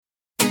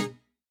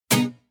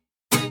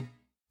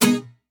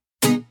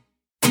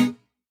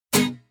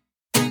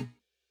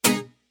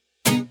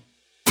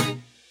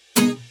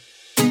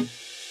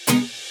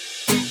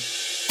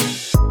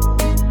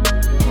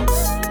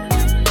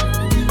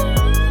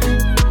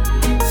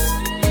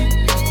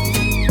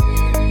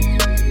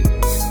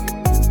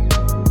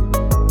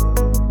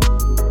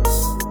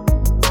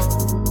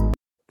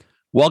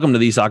Welcome to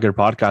the Soccer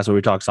Podcast, where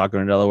we talk soccer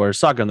in Delaware,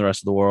 soccer in the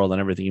rest of the world, and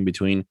everything in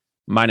between.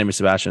 My name is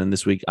Sebastian, and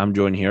this week I'm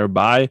joined here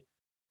by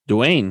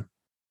Dwayne.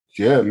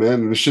 Yeah,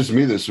 man, it's just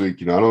me this week.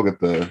 I don't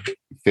get the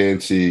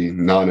fancy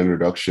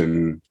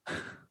non-introduction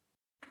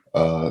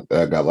that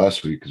I got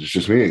last week because it's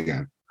just me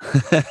again.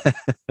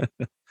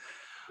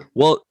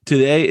 Well,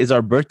 today is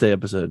our birthday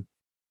episode.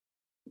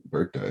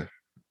 Birthday?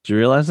 Do you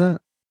realize that?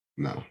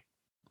 No.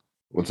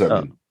 What's that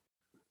mean?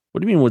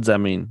 What do you mean, what's that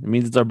mean? It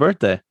means it's our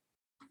birthday.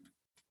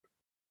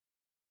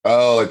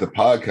 Oh, like the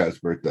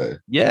podcast birthday.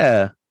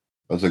 Yeah.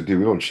 I was like, dude,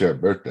 we don't share a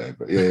birthday,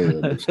 but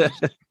yeah.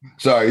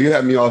 Sorry, you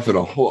had me off in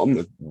a whole. I'm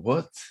like,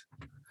 what?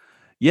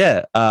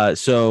 Yeah.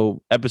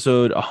 So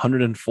episode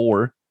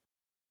 104.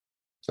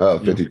 Oh,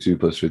 52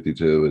 plus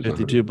 52 is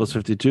 52 plus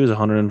 52 is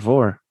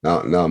 104.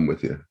 Now I'm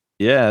with you.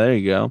 Yeah, there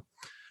you go.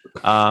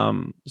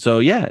 So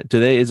yeah,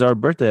 today is our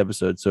birthday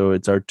episode. So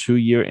it's our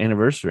 2-year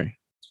anniversary.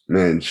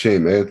 Man,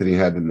 shame Anthony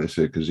had to miss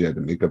it because he had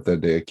to make up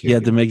that day of camp. He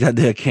had to make that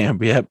day of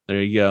camp. Yep,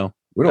 there you go.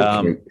 We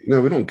don't.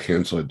 We don't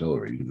cancel a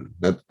Delaware.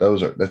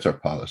 That's our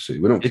policy.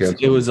 We don't cancel.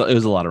 It was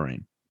a lot of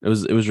rain. It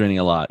was raining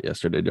a lot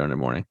yesterday during the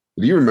morning.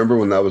 Do you remember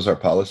when that was our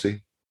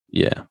policy?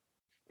 Yeah.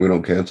 We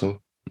don't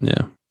cancel.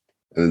 Yeah.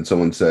 And then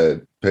someone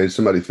said, "Pay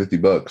somebody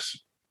 $50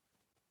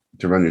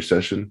 to run your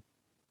session,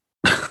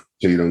 so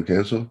you don't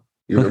cancel."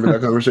 You remember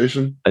that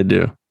conversation? I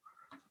do.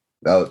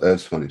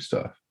 That's funny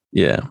stuff.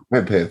 Yeah.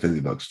 I'd pay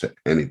 $50 to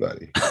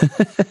anybody.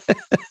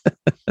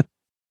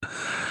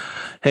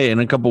 Hey, in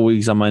a couple of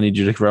weeks, I might need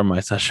you to run my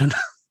session.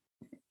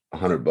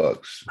 $100.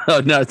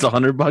 Oh no, it's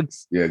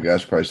 $100. Yeah,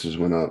 gas prices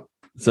went up.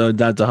 So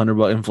that's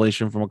 $100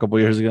 inflation from a couple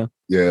of years ago.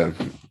 Yeah,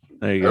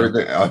 there you go.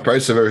 The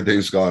price of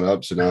everything's gone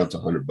up, so now it's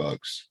 $100.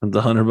 It's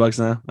 $100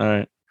 now. All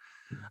right.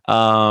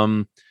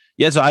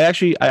 Yeah. So I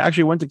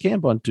actually went to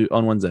camp on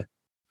Wednesday.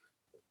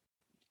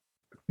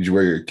 Did you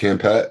wear your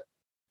camp hat?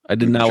 I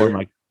did not wear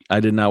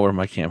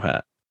my camp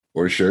hat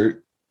or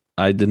shirt.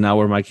 I did not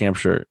wear my camp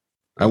shirt.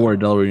 I wore a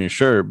Delaware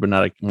shirt, but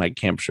not my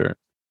camp shirt.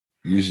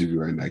 You usually be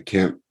wearing that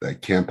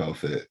camp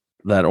outfit.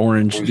 That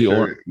orange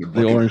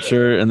orange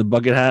shirt and the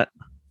bucket hat.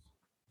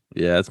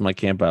 Yeah, that's my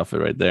camp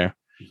outfit right there.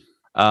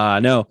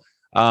 No,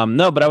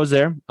 but I was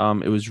there.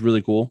 It was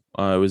really cool.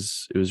 It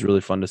was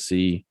really fun to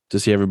see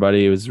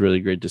everybody. It was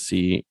really great to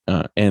see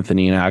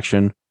Anthony in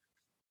action.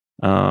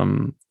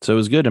 So it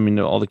was good. I mean,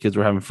 all the kids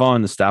were having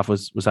fun. The staff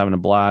was having a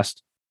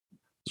blast.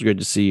 It was great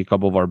to see a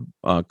couple of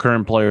our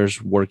current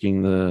players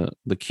working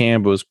the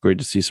camp. It was great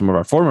to see some of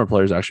our former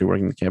players actually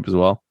working the camp as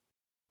well.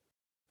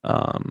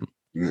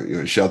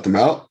 You shout them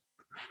out?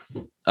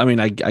 I mean,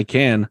 I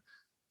can.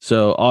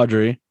 So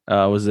Audrey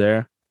was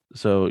there.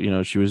 So,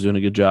 she was doing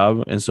a good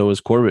job. And so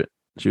was Corbett.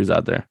 She was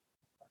out there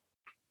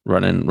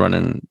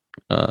running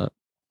a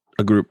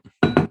group.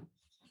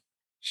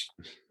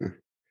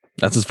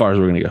 That's as far as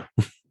we're going to go.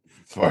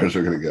 As far as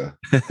we're going to go.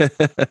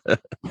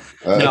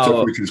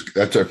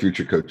 That's our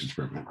future coaches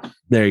program.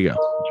 There you go.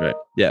 That's right.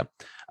 Yeah.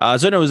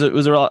 So no, it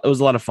was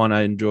a lot of fun.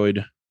 I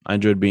enjoyed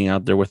being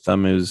out there with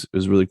them. It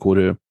was really cool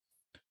to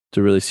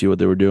really see what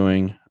they were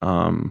doing.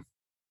 It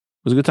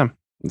was a good time.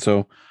 And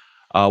so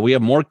we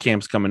have more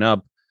camps coming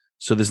up.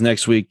 So this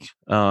next week,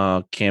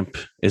 camp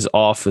is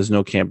off. There's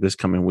no camp this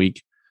coming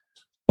week,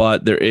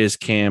 but there is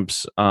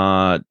camps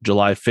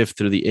July 5th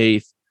through the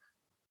 8th.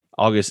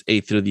 August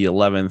 8th through the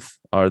 11th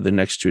are the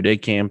next 2-day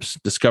camps.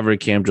 Discovery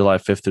Camp, July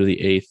 5th through the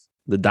 8th.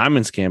 The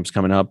Diamonds Camp's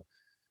coming up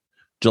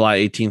July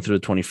 18th through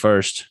the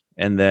 21st.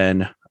 And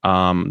then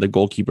the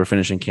Goalkeeper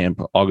Finishing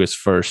Camp, August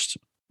 1st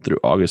through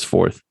August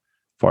 4th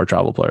for our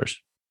travel players.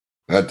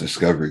 That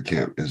Discovery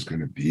Camp is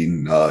going to be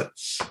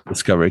nuts.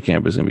 Discovery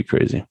Camp is going to be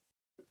crazy.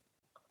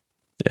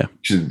 Yeah.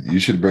 You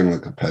should bring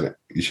like a petting.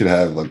 You should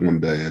have like one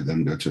day and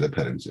then go to the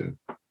petting zoo.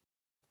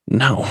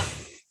 No.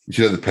 You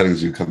should have the petting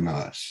zoo come to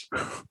us.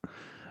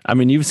 I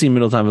mean, you've seen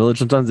Middletown Village.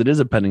 Sometimes it is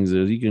a petting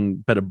zoo. You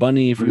can pet a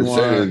bunny if you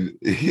want.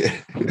 Yeah.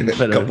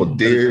 A couple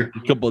deer.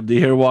 A couple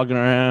deer walking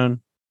around.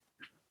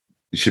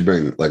 You should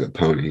bring like a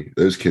pony.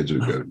 Those kids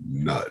would go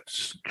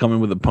nuts. Coming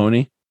with a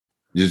pony?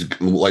 Just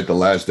like the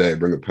last day,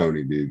 bring a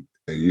pony, dude.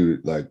 And you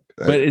like.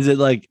 But is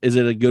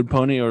it a good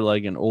pony or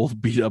like an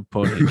old beat up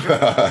pony?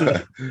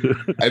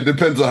 It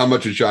depends on how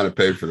much you're trying to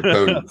pay for the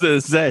pony. I was gonna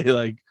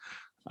say,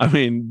 I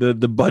mean,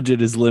 the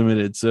budget is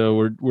limited,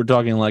 so we're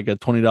talking like a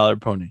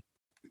 $20 pony.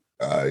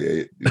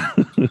 Yeah.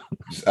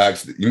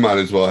 You might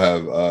as well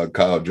have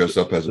Kyle dress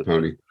up as a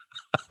pony.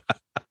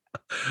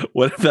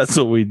 What if that's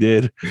what we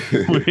did?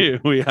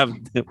 we have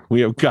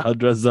Kyle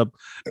dressed up,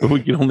 but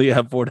we can only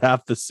afford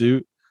half the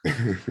suit,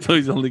 so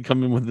he's only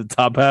coming with the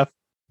top half.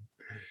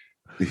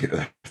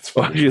 Yeah, that's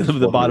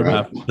the bottom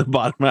half. The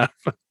bottom half.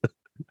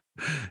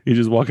 You're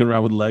just walking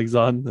around with legs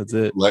on. That's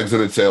it. Legs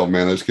and a tail,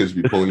 man. Those kids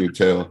be pulling your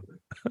tail.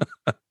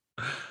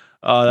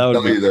 Oh,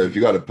 that would be. If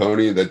you got a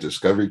pony at that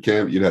Discovery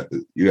Camp, you'd have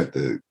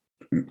to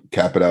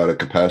cap it out at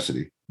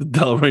capacity. The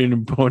Delaware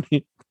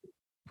pony.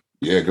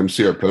 Yeah, come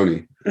see our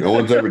pony. No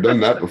one's ever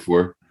done that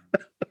before.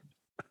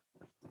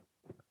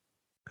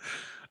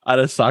 At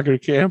a soccer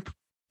camp?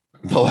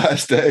 The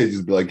last day,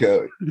 just be like,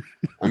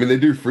 I mean, they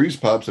do freeze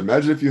pops.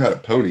 Imagine if you had a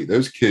pony.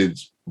 Those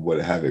kids would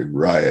have a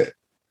riot.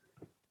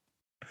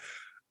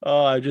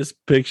 Oh, I just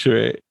picture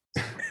it.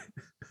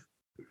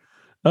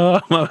 Oh,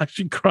 I'm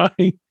actually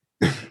crying.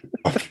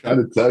 I'm trying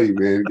to tell you,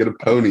 man. Get a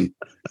pony.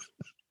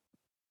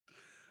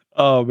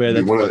 Oh man,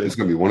 It's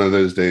gonna be one of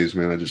those days,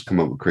 man. I just come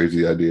up with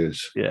crazy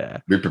ideas. Yeah.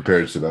 Be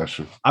prepared,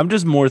 Sebastian. I'm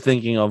just more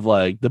thinking of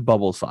like the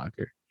bubble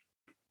soccer.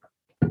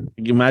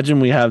 Imagine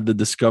we have the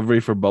discovery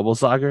for bubble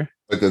soccer.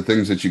 Like the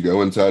things that you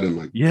go inside and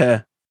like,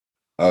 Yeah.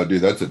 oh,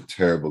 dude, that's a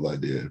terrible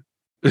idea.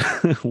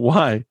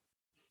 Why?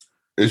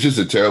 It's just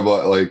a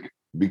terrible, like,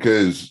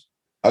 because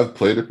I've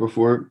played it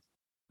before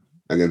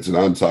against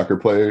non-soccer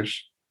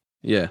players.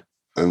 Yeah.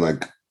 And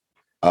like,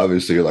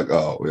 obviously you're like,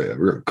 oh yeah,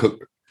 we're gonna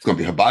cook. It's gonna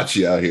be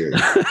hibachi out here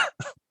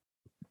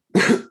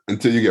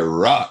until you get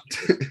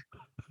rocked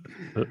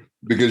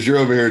because you're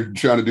over here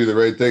trying to do the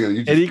right thing. And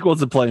it equals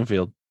the playing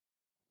field.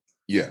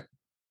 Yeah.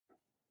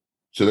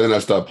 So then I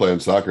stopped playing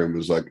soccer and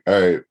was like,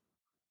 all right,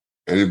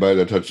 anybody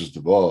that touches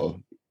the ball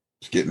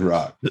is getting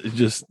rocked.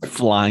 Just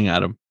flying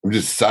at them. I'm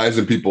just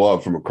sizing people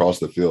up from across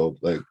the field.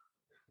 Like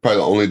probably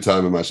the only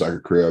time in my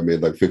soccer career I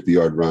made like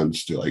 50-yard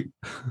runs to like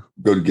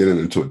go to get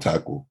into a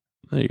tackle.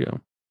 There you go.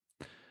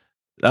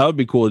 That would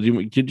be cool.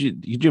 Could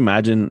you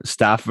imagine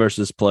staff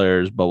versus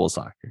players bubble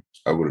soccer?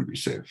 I wouldn't be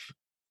safe.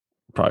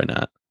 Probably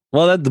not.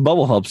 Well, the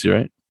bubble helps you,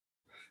 right?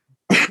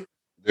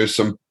 There's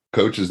some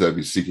coaches that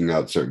be seeking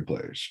out certain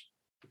players.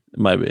 It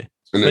might be.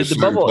 And there's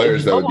certain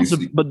players that would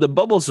be but the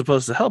bubble's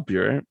supposed to help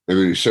you, right? There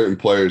would be certain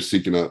players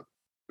seeking out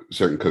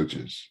certain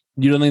coaches.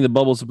 You don't think the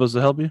bubble's supposed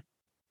to help you?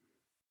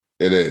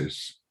 It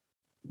is.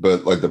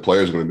 But like the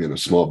players are going to be in a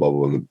small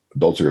bubble and the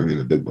adults are going to be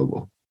in a big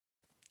bubble.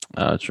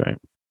 That's right.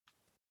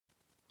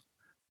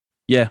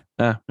 Yeah.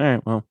 All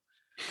right. Well,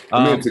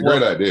 I mean, it's a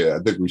great idea. I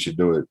think we should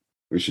do it.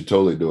 We should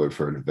totally do it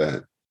for an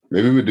event.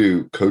 Maybe we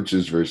do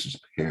coaches versus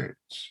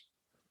parents.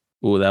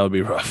 Oh, that would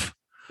be rough.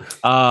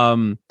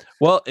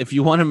 Well, if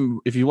you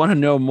want to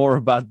know more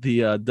about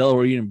the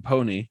Delaware Union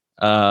Pony,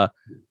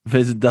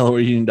 visit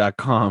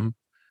DelawareUnion.com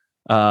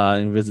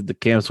and visit the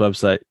camp's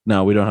website.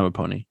 No, we don't have a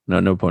pony.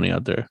 No pony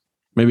out there.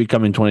 Maybe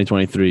coming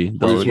 2023.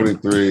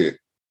 2023,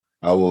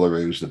 I will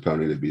arrange the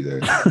pony to be there.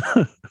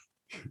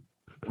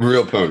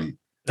 Real pony.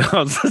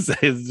 I was gonna say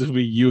it's just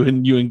be you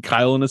and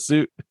Kyle in a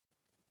suit.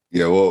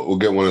 Yeah, we'll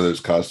get one of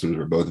those costumes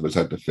where both of us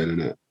have to fit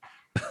in it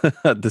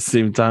at the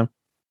same time.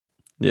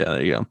 Yeah,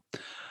 there you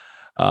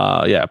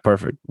go. Yeah,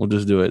 perfect. We'll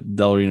just do it.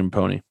 Delaware Union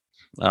Pony.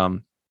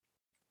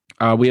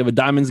 We have a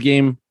Diamonds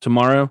game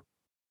tomorrow.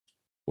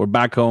 We're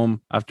back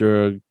home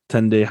after a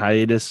 10-day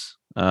hiatus.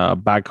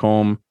 Back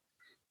home,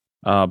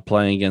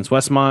 playing against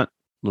Westmont. A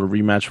little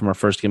rematch from our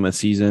first game of the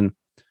season.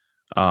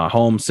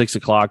 Home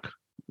 6:00.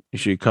 You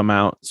should come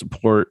out,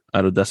 support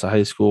at Odessa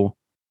High School,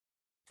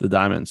 the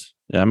Diamonds.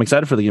 Yeah, I'm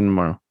excited for the game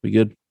tomorrow. Be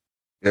good.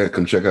 Yeah,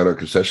 come check out our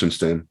concession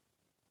stand.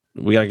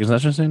 We got a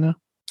concession stand now?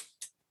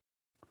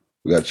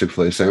 We got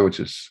Chick-fil-A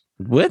sandwiches.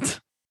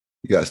 What?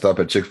 You got to stop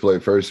at Chick-fil-A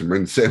first and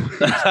bring the sandwich.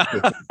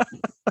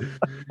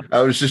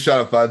 I was just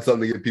trying to find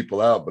something to get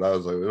people out, but I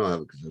was like, we don't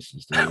have a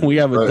concession stand. We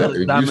have a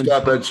If you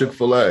stop at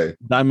Chick-fil-A.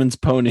 Diamonds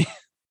Pony.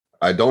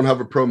 I don't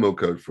have a promo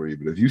code for you,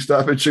 but if you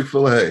stop at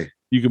Chick-fil-A.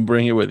 You can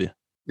bring it with you.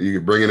 You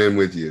can bring it in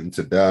with you and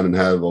sit down and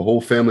have a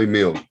whole family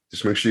meal.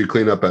 Just make sure you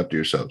clean up after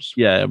yourselves.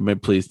 Yeah,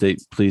 please take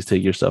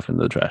your stuff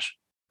into the trash.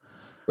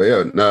 But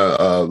yeah,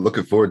 no,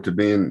 looking forward to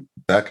being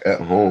back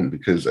at home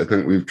because I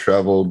think we've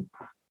traveled.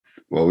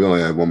 Well, we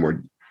only have one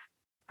more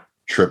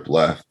trip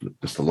left.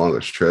 It's the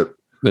longest trip.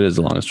 It is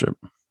the longest trip.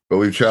 But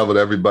we've traveled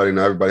everybody.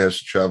 Now everybody has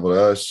to travel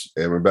to us.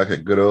 And we're back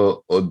at good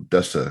old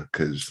Odessa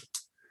because,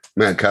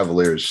 man,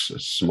 Cavaliers, a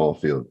small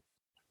field.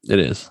 It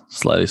is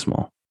slightly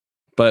small.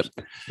 But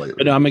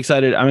no, I'm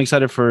excited. I'm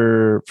excited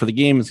for the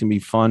game. It's gonna be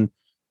fun.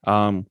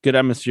 Good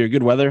atmosphere,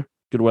 good weather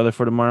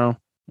for tomorrow.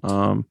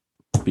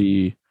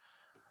 Be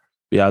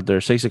out there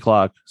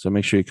 6:00. So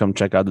make sure you come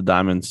check out the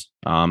Diamonds.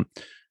 You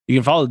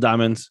can follow the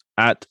Diamonds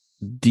at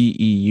DE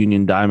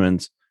Union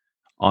Diamonds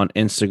on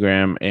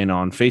Instagram and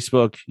on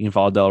Facebook. You can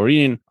follow Delaware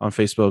Union on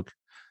Facebook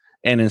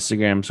and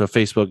Instagram. So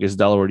Facebook is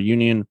Delaware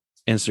Union.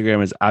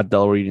 Instagram is at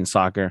Delaware Union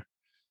Soccer.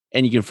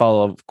 And you can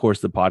follow, of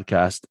course, the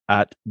podcast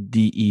at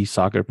DE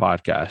Soccer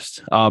Podcast.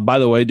 By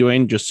the way,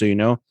 Dwayne, just so you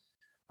know,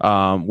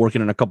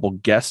 working on a couple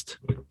guests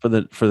for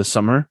the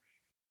summer.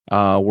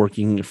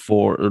 Looking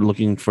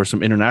for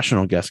some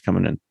international guests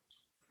coming in.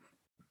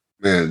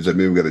 Man, does that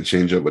mean we got to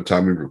change up what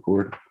time we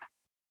record?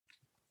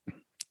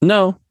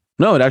 No,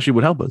 it actually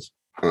would help us.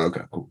 Oh,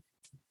 okay, cool.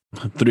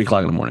 3:00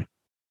 in the morning.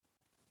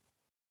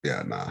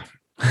 Yeah, nah.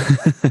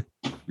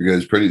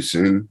 Because pretty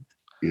soon,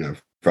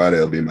 Friday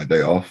will be my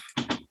day off.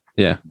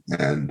 Yeah.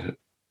 And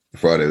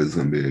Friday is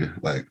going to be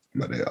like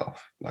my day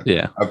off. Like,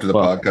 yeah. After the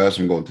podcast,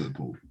 I'm going to the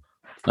pool.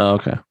 Oh,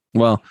 okay.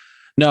 Well,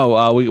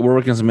 no, we're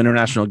working on some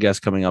international guests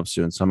coming up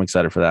soon, so I'm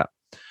excited for that.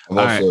 I've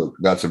also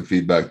got some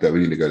feedback that we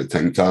need to go to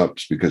tank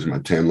tops because my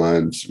tan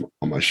lines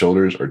on my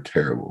shoulders are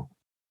terrible.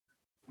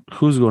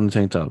 Who's going to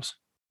tank tops?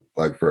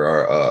 Like for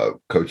our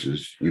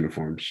coaches'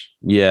 uniforms.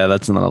 Yeah,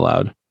 that's not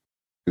allowed.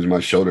 Because my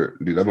shoulder,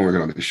 dude, I've been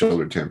working on the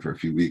shoulder tan for a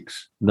few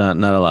weeks. Not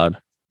allowed.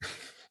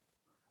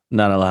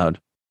 Not allowed.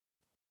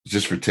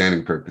 Just for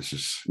tanning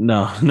purposes.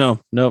 No,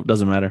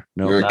 doesn't matter.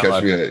 No, you'll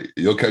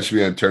catch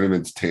me at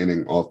tournaments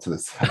tanning off to the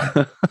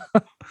side.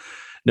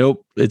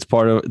 Nope, it's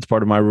part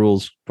of my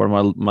rules, part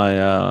of my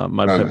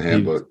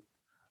handbook.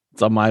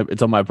 It's on my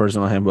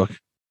personal handbook.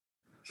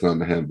 It's not in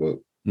the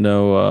handbook.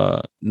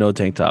 No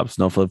tank tops,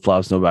 no flip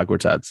flops, no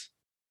backwards hats.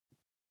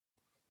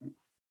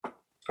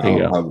 I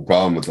don't have a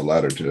problem with the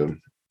latter two.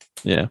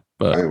 Yeah,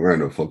 but I ain't wearing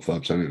no flip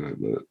flops anyway.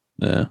 But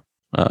yeah,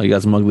 you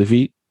got some ugly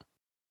feet.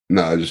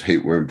 No, I just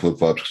hate wearing flip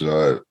flops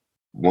because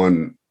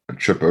I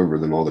trip over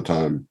them all the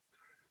time,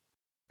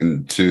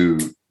 and two,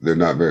 they're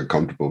not very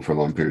comfortable for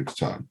long periods of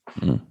time.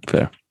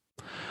 Fair.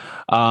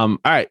 All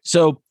right,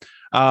 so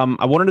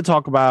I wanted to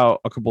talk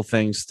about a couple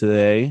things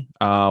today.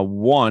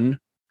 One,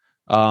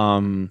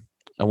 I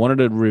wanted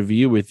to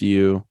review with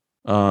you.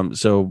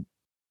 So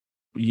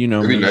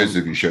it'd be nice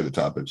if you share the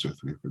topics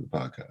with me for the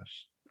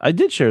podcast. I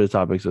did share the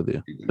topics with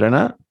you. Did I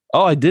not?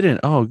 Oh, I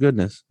didn't. Oh,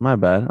 goodness. My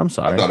bad. I'm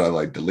sorry. I thought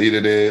I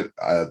deleted it.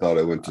 I thought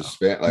I went to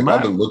spam.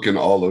 I've been looking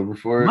all over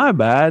for it. My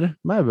bad.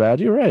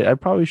 You're right. I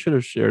probably should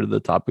have shared the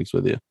topics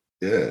with you.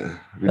 Yeah.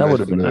 That would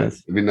have been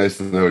nice. It'd be nice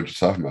to know what you're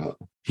talking about.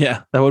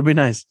 Yeah, that would be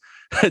nice.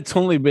 It's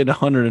only been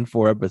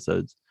 104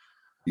 episodes.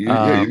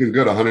 You've been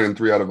good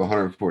 103 out of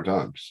 104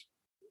 times.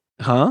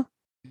 Huh?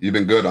 You've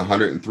been good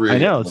 103. I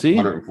know. See,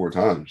 104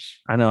 times.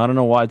 I know. I don't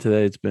know why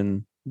today it's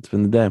been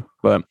the day,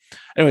 but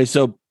anyway.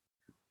 So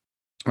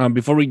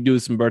before we do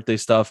some birthday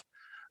stuff,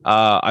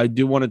 I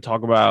do want to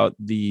talk about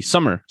the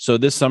summer. So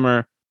this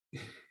summer,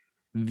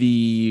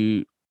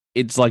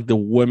 it's like the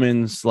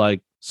women's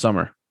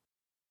summer,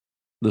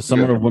 the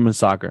summer of women's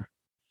soccer.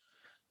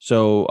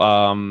 So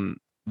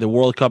the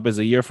World Cup is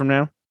a year from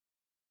now.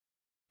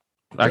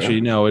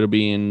 Actually, no, it'll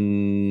be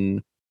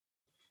in.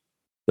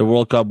 The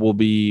World Cup will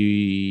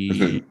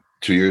be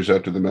 2 years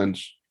after the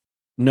men's.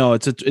 No,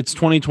 it's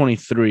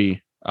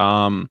 2023.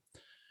 But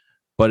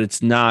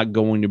it's not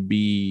going to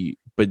be.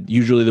 But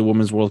usually the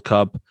Women's World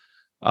Cup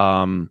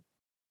happens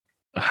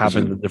at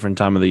a different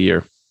time of the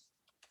year.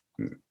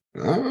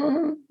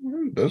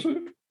 Does it?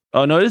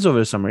 Oh no, it is over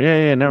the summer.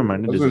 Yeah. Never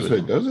mind. Does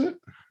it?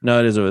 No,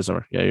 it is over the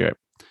summer. Yeah, you're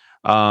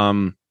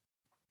right.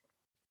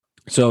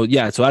 So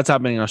that's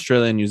happening in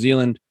Australia and New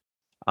Zealand.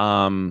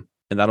 And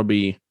that'll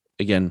be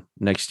again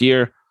next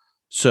year.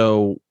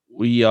 So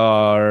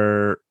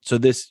it's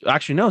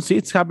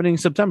happening in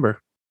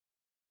September.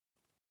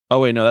 Oh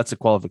wait, no, that's a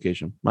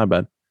qualification. My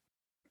bad.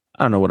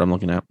 I don't know what I'm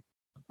looking at.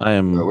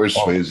 Where's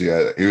Swayze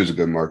at? He was a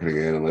good marketing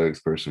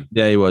analytics person.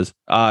 Yeah, he was.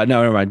 No,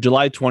 never mind.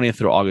 July 20th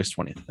through August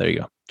 20th. There you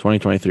go.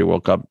 2023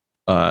 World Cup.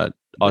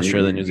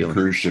 Australia, New Zealand.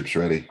 Cruise ship's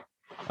ready.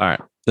 All right.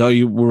 So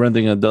we're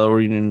renting a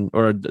DeLorean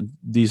or a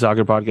D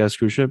Soccer Podcast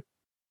cruise ship?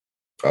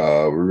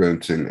 We're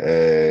renting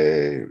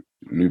a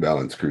New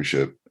Balance cruise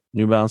ship.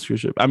 New Balance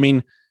cruise ship. I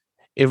mean,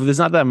 if there's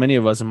not that many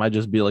of us, it might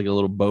just be like a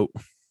little boat.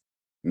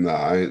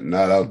 Nah,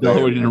 not out there.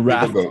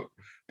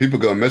 People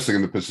go missing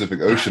in the Pacific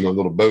Ocean on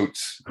little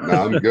boats.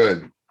 Nah, I'm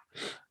good.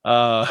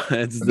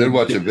 I did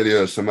watch a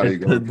video of somebody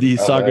going the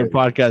Soccer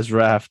Podcast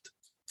raft.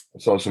 I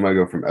saw somebody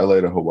go from LA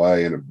to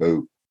Hawaii in a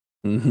boat.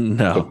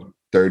 No.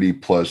 30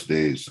 plus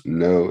days.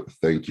 No,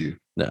 thank you.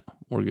 No,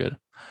 we're good.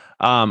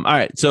 All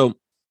right. So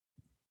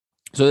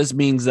this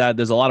means that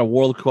there's a lot of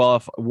World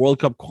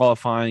Cup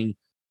qualifying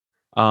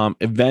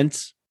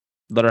events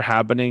that are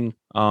happening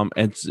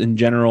and in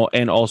general,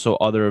 and also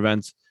other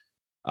events.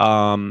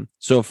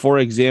 So for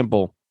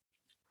example,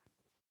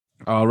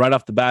 right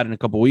off the bat in a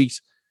couple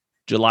weeks,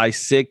 July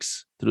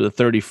 6th through the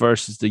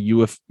 31st is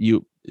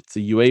it's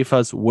the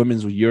UEFA's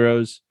Women's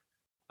Euros,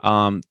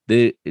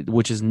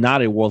 which is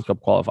not a World Cup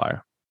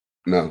qualifier.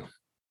 No,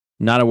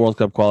 not a World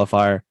Cup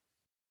qualifier,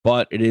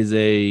 but it is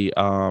a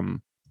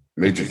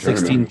major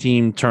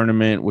 16-team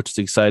tournament, which is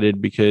exciting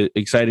because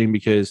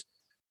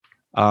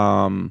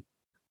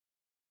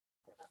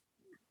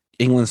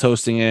England's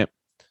hosting it.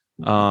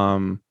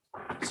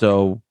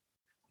 So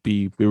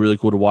be really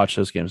cool to watch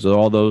those games. So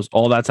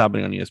all that's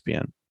happening on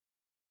ESPN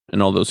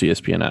and all those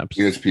ESPN apps.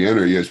 ESPN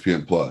or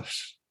ESPN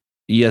Plus?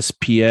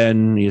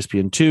 ESPN,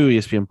 ESPN2,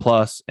 ESPN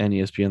Plus, and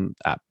ESPN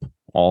app.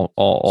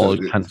 All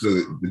kinds. So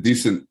the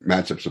decent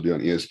matchups will be on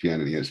ESPN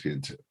and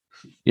ESPN2.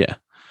 Yeah.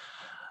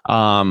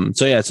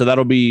 So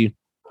that'll be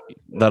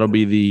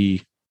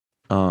the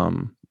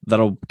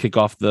that'll kick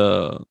off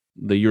the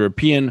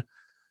European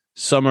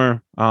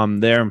summer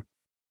there.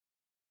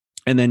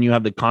 And then you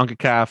have the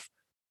CONCACAF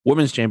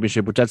Women's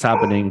Championship, which that's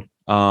happening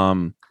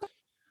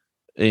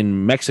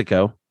in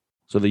Mexico.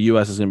 So the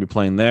U.S. is going to be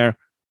playing there.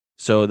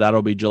 So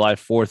that'll be July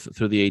 4th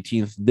through the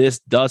 18th. This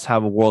does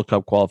have a World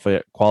Cup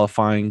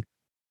qualifying.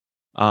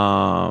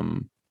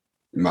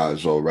 Might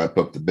as well wrap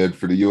up the bid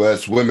for the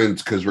U.S.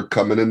 women's because we're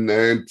coming in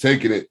there and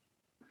taking it.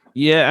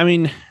 Yeah, I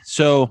mean,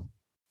 so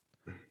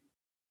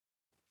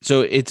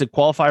it's a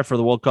qualifier for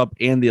the World Cup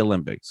and the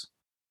Olympics.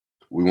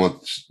 We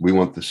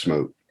want the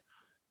smoke.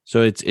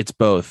 So it's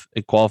both.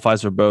 It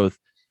qualifies for both.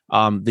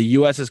 The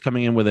U.S. is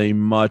coming in with a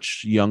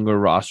much younger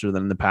roster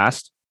than in the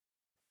past.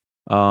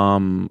 A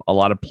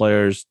lot of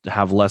players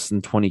have less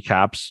than 20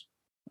 caps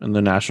in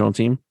the national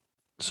team.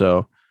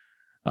 So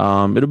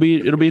it'll be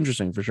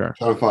interesting for sure.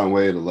 Trying to find a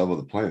way to level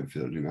the playing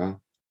field,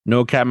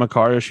 No Kat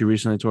Makaria, she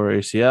recently tore her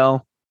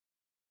ACL.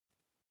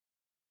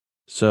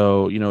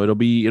 So, it'll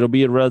be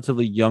a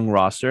relatively young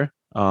roster,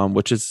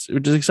 which is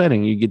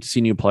exciting. You get to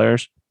see new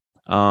players.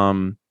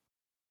 And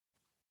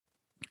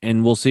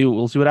we'll see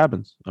what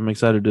happens. I'm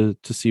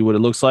excited to see what it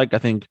looks like. I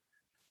think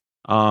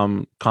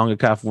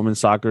CONCACAF women's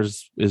soccer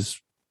is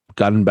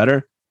gotten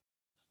better.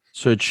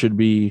 So it should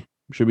be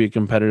a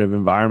competitive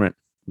environment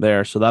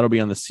there. So that'll be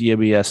on the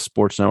CBS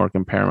Sports Network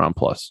and Paramount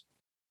Plus.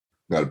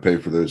 Got to pay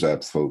for those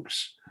apps,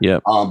 folks. Yeah.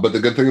 But the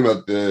good thing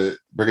about the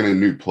bringing in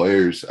new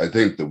players, I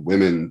think the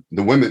women,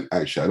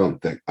 actually,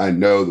 I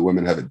know the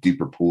women have a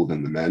deeper pool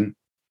than the men,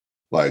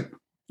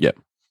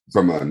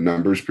 from a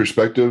numbers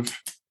perspective.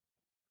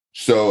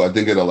 So I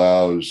think it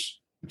allows,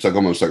 it's like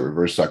almost like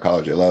reverse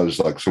psychology. It allows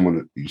like someone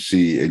that you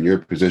see in your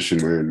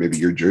position wearing maybe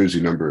your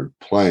jersey number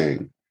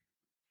playing.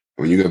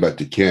 When you go back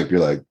to camp, you're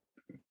like,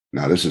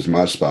 nah, this is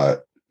my spot,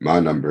 my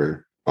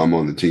number. I'm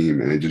on the team.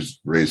 And it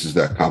just raises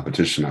that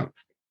competition up.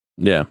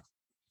 Yeah.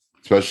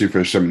 Especially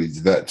for some of these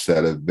vets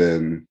that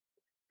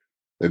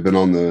they've been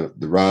on the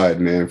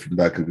ride, man, from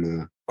back in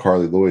the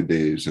Carly Lloyd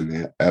days and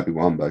the Abby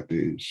Wambach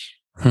days.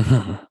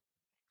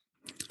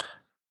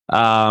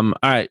 All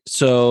right.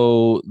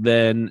 So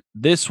then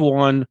this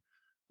one,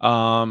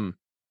 and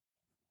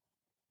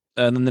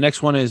then the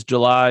next one is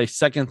July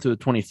 2nd through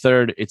the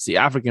 23rd. It's the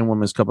African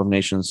Women's Cup of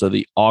Nations, so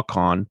the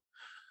AWCON.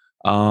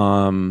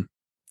 And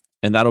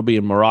that'll be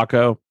in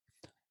Morocco.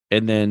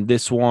 And then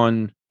this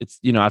one, it's,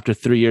 after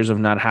 3 years of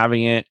not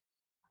having it,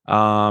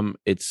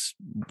 it's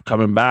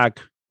coming back.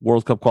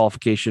 World Cup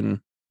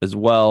qualification as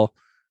well.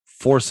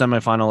 4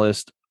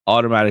 semifinalists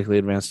automatically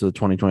advance to the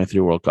 2023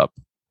 World Cup.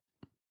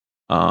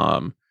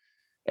 And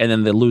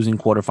then the losing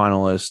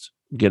quarterfinalists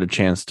get a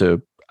chance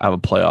to have a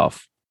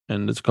playoff,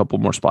 and there's a couple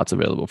more spots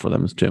available for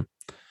them too.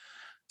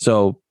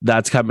 So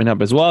that's coming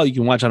up as well. You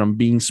can watch on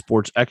Being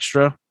Sports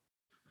Extra.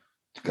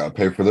 Got to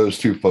pay for those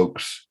too,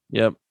 folks.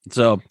 Yep.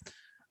 So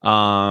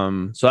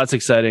that's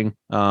exciting.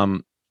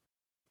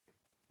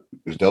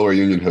 Is Delaware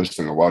Union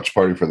hosting a watch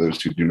party for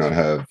those who do not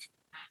have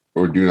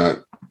or do not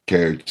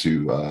care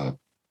to?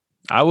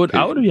 I would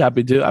be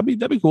happy to.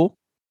 That'd be cool.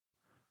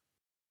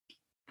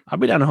 I'd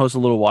be down to host a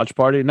little watch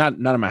party, not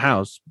at my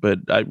house, but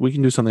we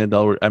can do something at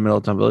Delaware at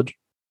Middletown Village.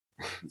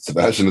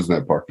 Sebastian doesn't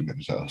have parking at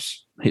his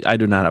house. I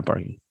do not have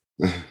parking.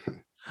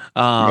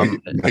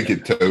 Might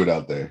get towed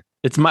out there.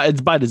 It's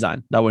by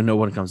design. That way no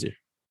one comes here.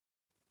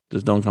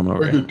 Just don't come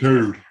over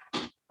here.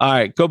 All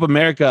right, Copa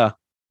America,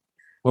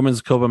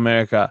 Women's Copa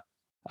America,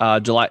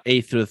 July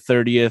 8th through the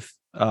 30th.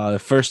 The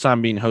first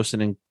time being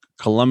hosted in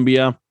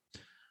Colombia.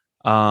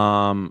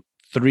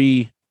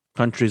 3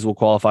 countries will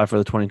qualify for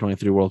the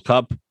 2023 World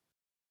Cup.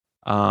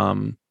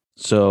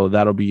 So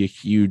that'll be a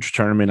huge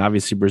tournament.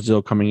 Obviously,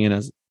 Brazil coming in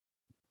as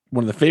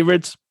one of the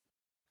favorites,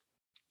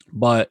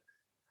 but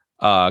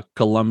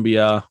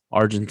Colombia,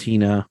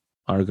 Argentina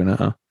are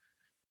gonna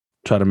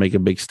try to make a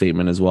big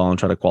statement as well and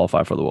try to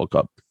qualify for the World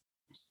Cup.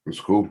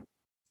 That's cool.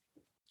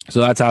 So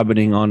that's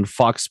happening on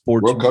Fox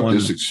Sports. World Cup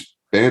just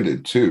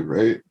expanded too,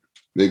 right?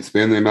 They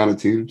expand the amount of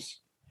teams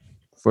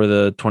for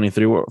the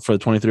 23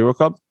 World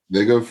Cup.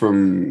 They go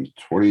from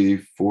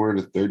 24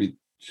 to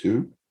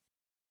 32.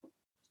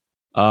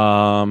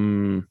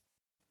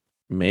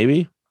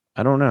 Maybe,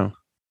 I don't know.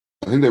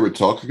 I think they were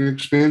talking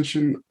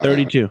expansion.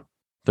 32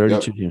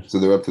 Yep. teams. So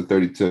they're up to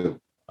 32.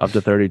 Up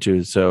to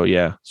 32. So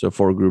yeah, so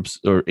 4 groups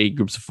or 8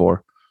 groups of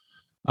 4,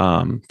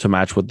 to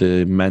match what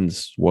the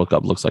men's World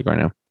Cup looks like right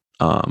now.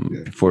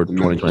 For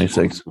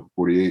 2026.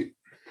 48.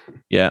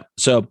 Yeah.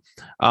 So,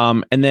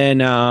 and then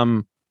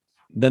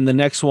the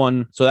next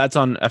one. So that's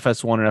on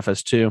FS1 and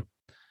FS2.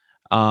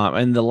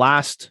 And the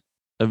last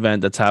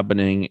event that's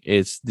happening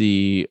is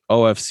the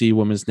OFC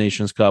Women's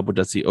Nations Cup, which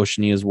that's the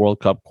Oceania's World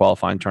Cup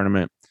qualifying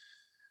tournament.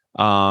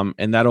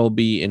 And that'll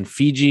be in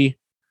Fiji.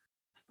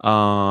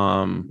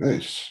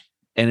 Nice.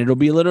 And it'll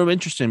be a little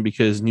interesting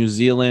because New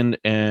Zealand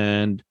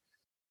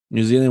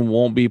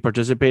won't be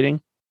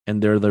participating,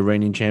 and they're the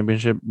reigning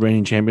champions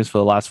for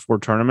the last 4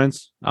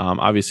 tournaments.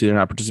 Obviously, they're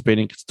not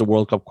participating because it's the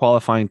World Cup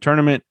qualifying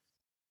tournament,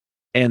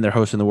 and they're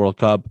hosting the World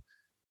Cup.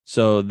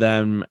 So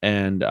them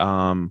and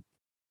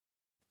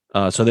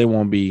so they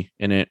won't be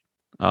in it.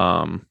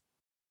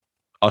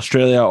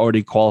 Australia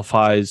already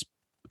qualifies.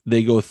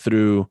 They go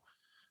through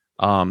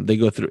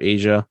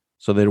Asia,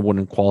 so they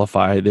wouldn't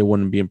qualify. They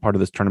wouldn't be a part of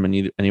this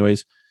tournament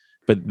anyways.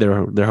 But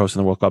they're hosting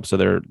the World Cup, so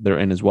they're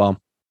in as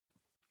well.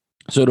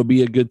 So it'll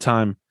be a good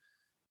time.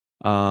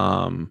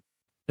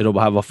 It'll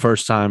have a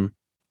first time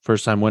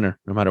winner,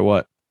 no matter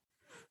what.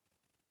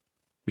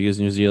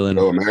 Because New Zealand,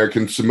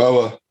 American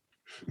Samoa.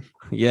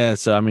 Yeah,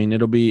 so I mean,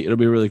 it'll be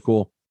really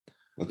cool.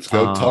 Let's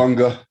go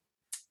Tonga.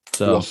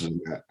 So who else is in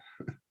that?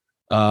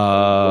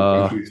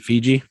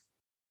 Fiji.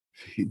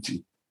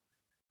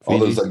 All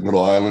those like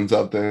little islands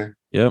out there.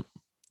 Yep.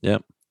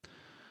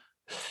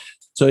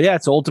 So yeah,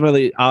 it's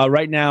ultimately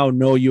right now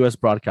no U.S.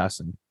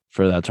 broadcasting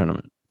for that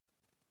tournament.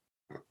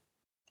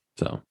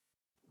 So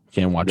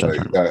can't watch that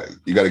tournament.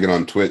 You got to get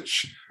on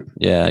Twitch.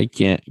 Yeah, I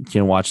can't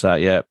watch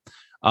that yet.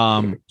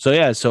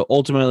 So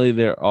ultimately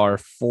there are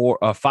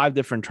 5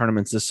 different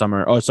tournaments this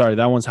summer. Oh, sorry,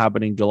 that one's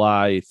happening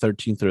July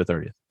 13th through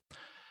 30th.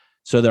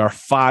 So there are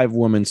 5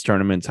 women's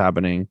tournaments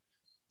happening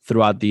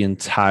throughout the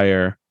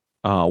entire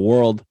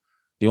world.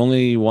 The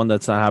only one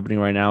that's not happening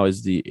right now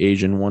is the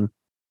Asian one.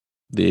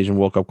 The Asian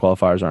World Cup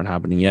qualifiers aren't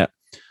happening yet.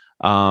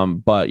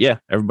 But yeah,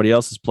 everybody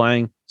else is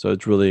playing. So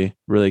it's really,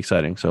 really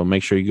exciting. So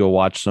make sure you go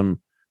watch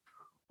some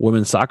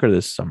women's soccer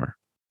this summer.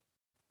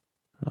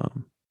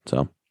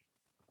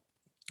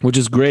 Which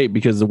is great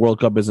because the World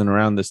Cup isn't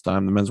around this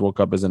time. The Men's World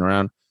Cup isn't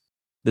around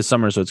this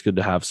summer. So it's good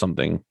to have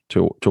something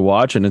to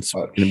watch. And it's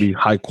going to be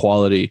high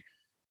quality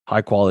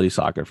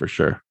soccer for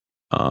sure.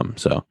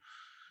 So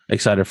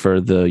excited for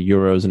the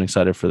Euros and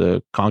excited for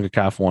the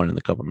CONCACAF one and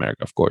the Cup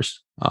America, of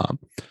course. All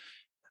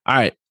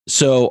right.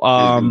 So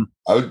I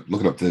was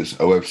looking up this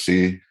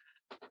OFC.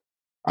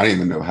 I didn't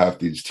even know half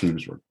these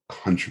teams were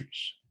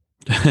countries.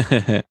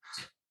 It's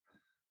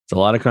a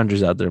lot of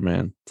countries out there,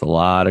 man. It's a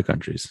lot of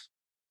countries.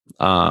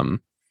 So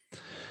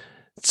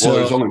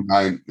there's only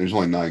 9. There's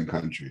only 9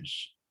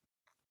 countries.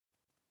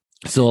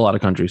 Still a lot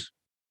of countries.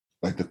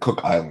 Like the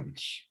Cook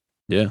Islands.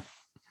 Yeah.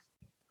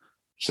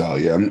 So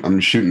yeah, I'm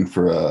shooting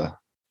for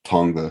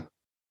Tonga.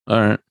 All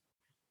right.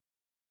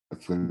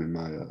 That's gonna be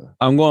my.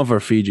 I'm going for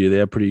Fiji. They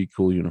have pretty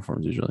cool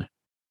uniforms usually.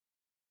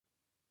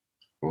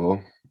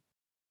 Well,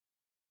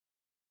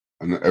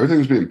 and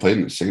everything's being played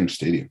in the same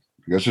stadium.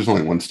 I guess there's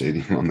only one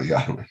stadium on the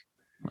island.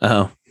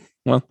 Oh,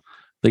 well,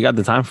 they got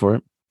the time for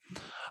it.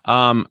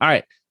 All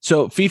right.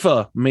 So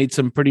FIFA made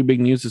some pretty big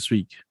news this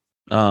week,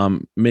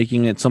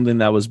 making it something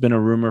that was been a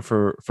rumor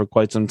for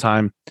quite some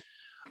time,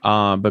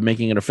 but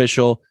making it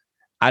official,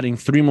 adding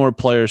 3 more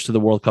players to the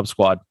World Cup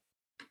squad.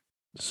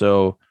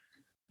 So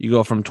you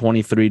go from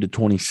 23 to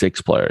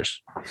 26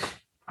 players.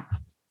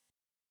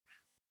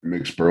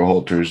 Makes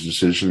Berhalter's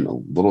decision a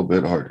little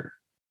bit harder.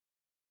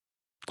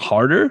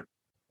 Harder?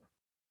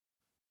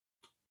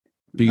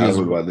 Because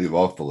who do I leave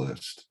off the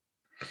list?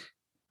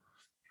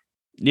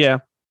 Yeah.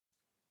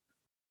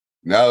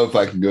 Now, if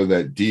I can go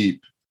that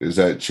deep, does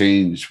that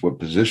change what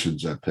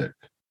positions I pick?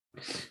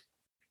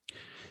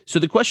 So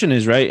the question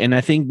is, right, and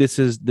I think this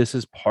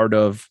is part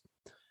of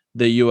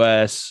the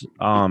U.S.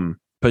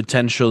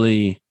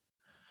 Potentially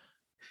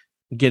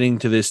getting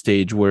to this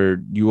stage where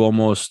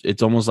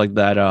it's almost like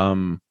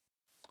that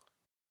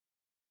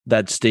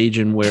that stage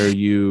in where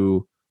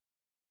you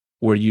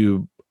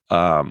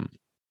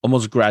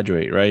almost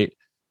graduate, right?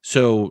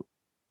 So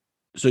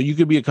you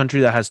could be a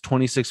country that has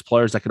 26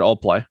 players that could all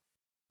play,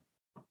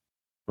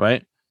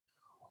 right?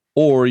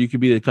 Or you could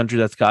be the country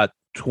that's got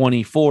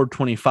 24,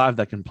 25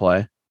 that can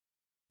play.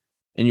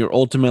 And you're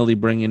ultimately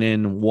bringing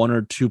in 1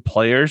 or 2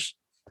 players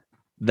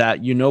that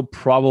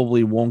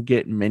probably won't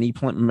get many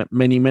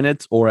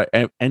minutes or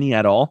any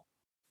at all.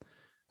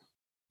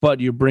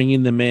 But you're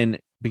bringing them in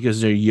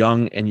because they're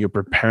young and you're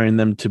preparing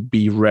them to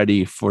be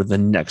ready for the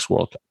next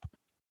World Cup.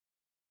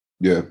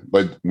 Yeah,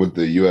 like what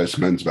the U.S.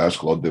 men's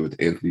basketball did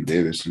with Anthony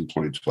Davis in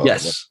 2012.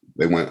 Yes.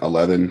 They went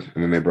 11,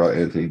 and then they brought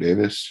Anthony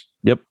Davis.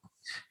 Yep.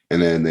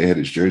 And then they hit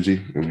his jersey,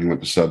 and he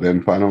went to sub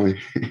in finally.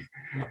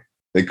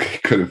 They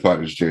couldn't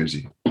find his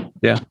jersey.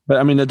 Yeah, but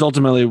I mean, it's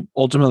ultimately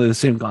the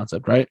same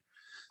concept, right?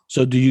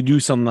 So do you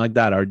do something like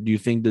that, or do you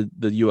think that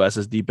the U.S.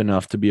 is deep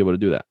enough to be able to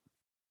do that?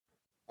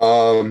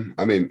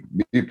 I mean,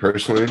 me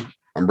personally,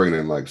 I'm bringing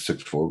in like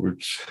 6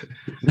 forwards.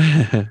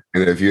 And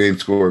if you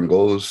ain't scoring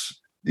goals,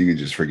 you can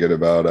just forget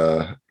about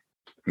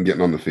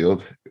getting on the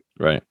field.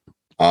 Right.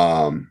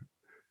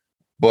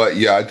 But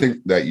yeah, I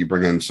think that you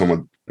bring in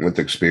someone with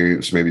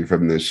experience, maybe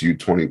from this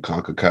U20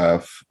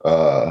 CONCACAF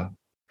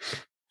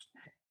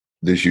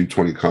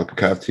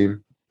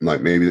team,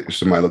 like maybe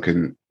somebody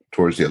looking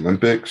towards the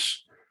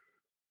Olympics.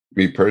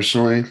 Me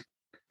personally,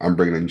 I'm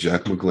bringing in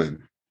Jack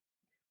McGlynn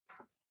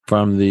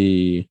from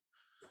the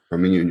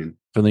Union.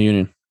 From the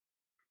Union.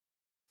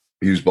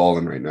 He's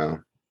balling right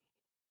now.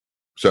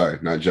 Sorry,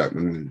 not Jack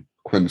McGlynn.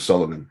 Quinn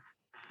Sullivan.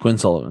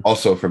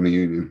 Also from the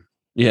Union.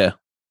 Yeah.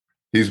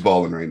 He's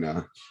balling right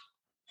now.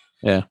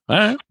 Yeah. All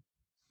right.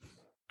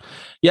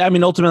 Yeah, I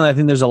mean, ultimately, I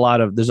think there's a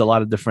lot of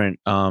different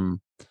ways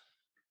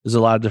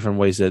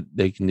that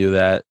they can do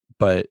that,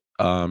 but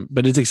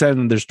it's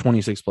exciting that there's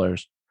 26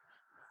 players.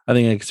 I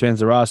think it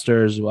expands the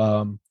rosters.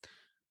 Do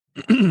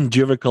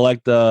you ever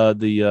collect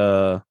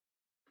the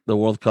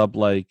World Cup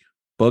like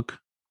book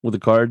with the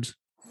cards?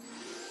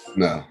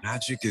 No.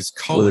 Magic is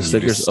calling with the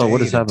stickers. you to stay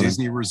What is at a happening?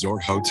 Disney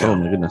Resort Hotel. Oh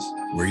my goodness!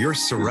 Where you're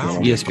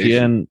surrounded.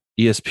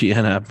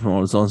 ESPN app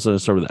was also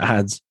start with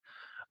ads.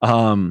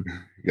 Yeah,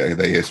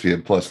 the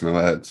ESPN Plus, no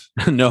ads.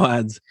 No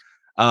ads.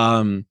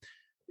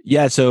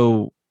 Yeah.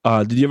 So,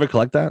 did you ever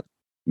collect that?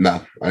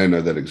 No, I didn't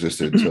know that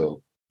existed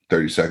until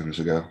 30 seconds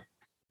ago.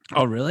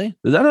 Oh, really?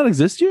 Does that not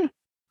exist here?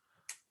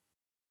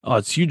 Oh,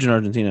 it's huge in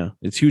Argentina.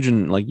 It's huge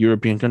in like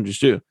European countries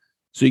too.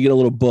 So you get a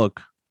little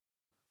book,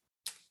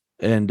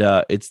 and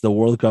it's the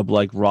World Cup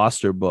like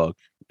roster book,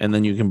 and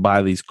then you can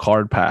buy these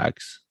card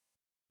packs.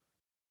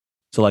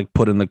 to like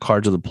put in the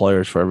cards of the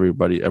players for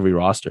every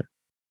roster.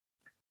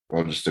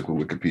 I'll just stick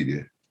with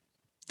Wikipedia.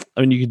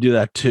 I mean, you could do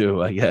that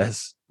too, I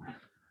guess.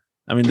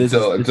 I mean,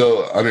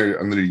 until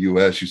under the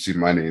U.S., you see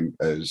my name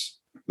as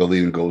the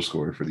leading goal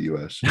scorer for the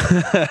U.S.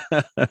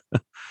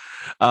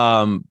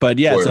 But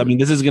yes, I mean,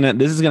 this is gonna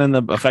end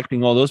up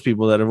affecting all those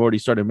people that have already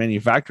started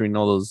manufacturing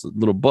all those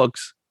little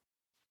books.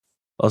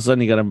 All of a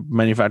sudden, you got to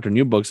manufacture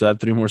new books that have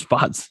 3 more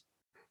spots.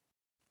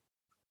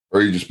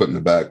 Or you just put in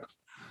the back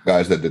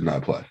guys that did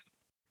not play.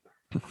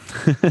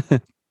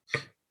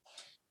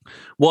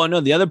 Well,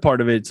 no, the other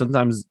part of it,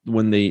 sometimes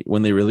when they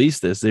release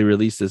this, they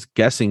release this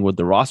guessing what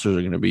the rosters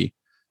are going to be.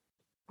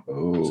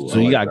 Oh, so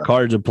you got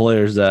cards of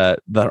players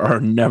that are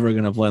never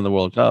going to play in the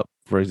World Cup,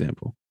 for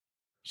example.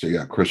 So you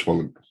got Chris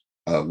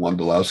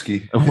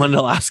Wondolowski.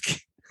 Wondolowski.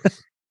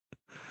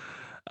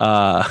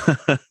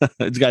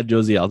 It's got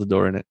Josie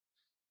Altidore in it.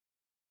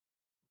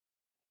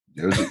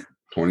 Josie,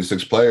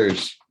 26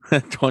 players.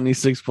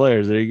 26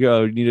 players. There you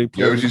go. You need to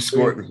Josie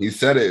scored. He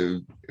said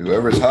it.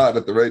 Whoever's hot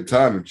at the right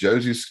time. If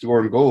Josie's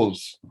scoring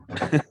goals.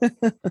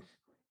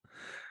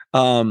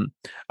 All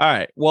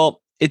right.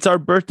 Well, it's our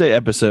birthday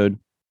episode.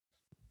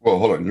 Well,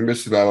 hold on. You're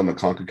missing out on the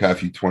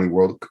CONCACAF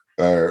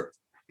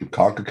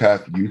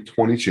CONCACAF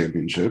U20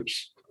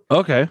 championships.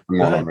 Okay.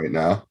 Going on right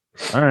now.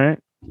 All right.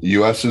 The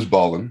U.S. is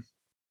balling.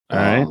 All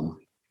right.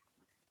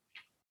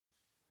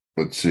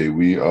 Let's see.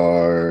 We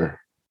are.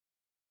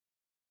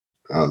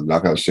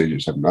 Knockout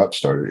stages have not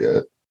started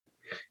yet.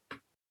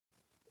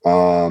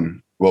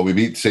 Well, we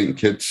beat St.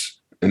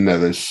 Kitts and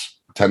Nevis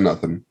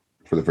 10-0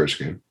 for the first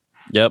game.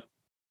 Yep.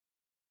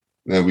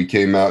 Then we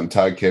came out and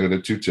tied Canada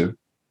 2-2.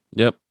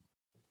 Yep.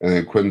 And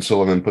then Quinn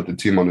Sullivan put the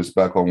team on his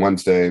back on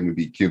Wednesday, and we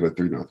beat Cuba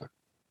 3-0.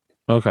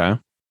 Okay.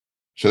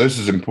 So this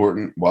is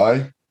important.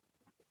 Why?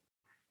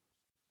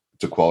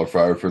 It's a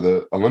qualifier for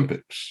the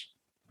Olympics.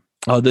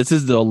 Oh, this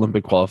is the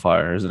Olympic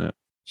qualifier, isn't it?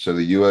 So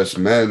the U.S.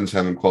 men's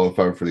haven't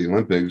qualified for the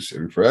Olympics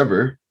in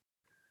forever.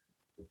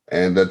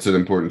 And that's an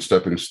important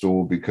stepping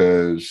stone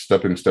because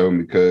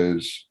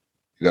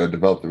you got to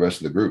develop the rest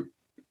of the group.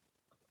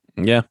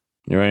 Yeah,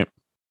 you're right.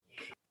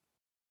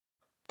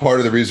 Part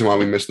of the reason why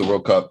we missed the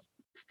World Cup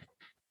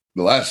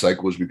the last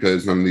cycle was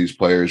because none of these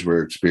players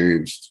were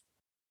experienced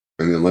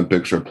in the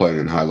Olympics or playing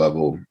in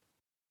high-level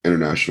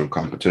international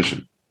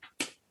competition.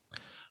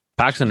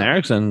 Paxton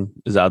Erickson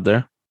is out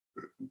there.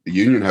 The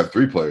Union have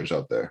 3 players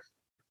out there.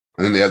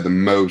 I think they have the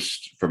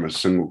most from a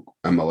single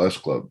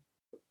MLS club.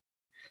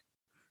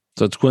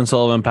 So it's Quinn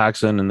Sullivan,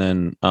 Paxton, and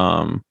then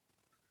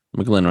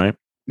McGlynn, right?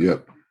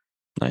 Yep.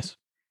 Nice.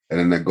 And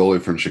then that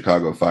goalie from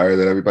Chicago Fire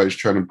that everybody's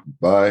trying to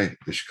buy,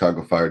 the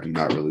Chicago Fire did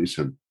not release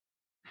him.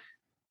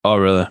 Oh,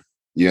 really?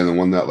 Yeah, the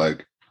one that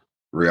like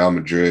Real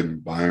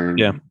Madrid, Bayern,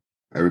 yeah,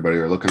 everybody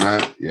are looking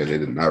at. Yeah, they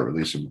did not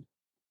release him.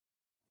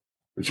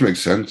 Which makes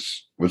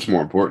sense. What's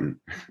more important?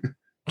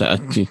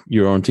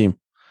 Your own team.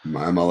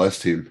 My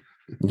MLS team.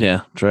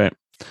 Yeah, that's right.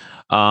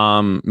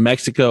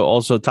 Mexico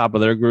also top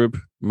of their group,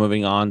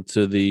 moving on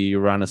to the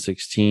round of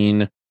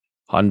 16.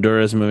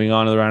 Honduras moving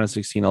on to the round of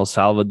 16. El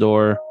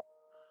Salvador.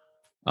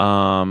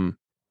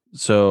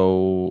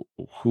 So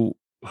who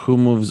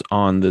moves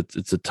on? That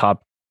it's a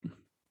top.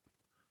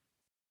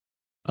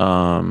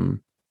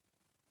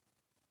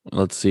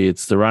 Let's see.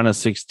 It's the round of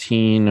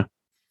 16.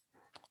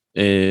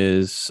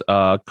 Is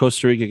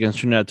Costa Rica against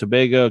Trinidad and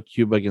Tobago,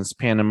 Cuba against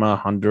Panama,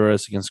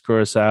 Honduras against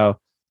Curacao,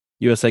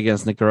 USA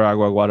against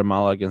Nicaragua,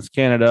 Guatemala against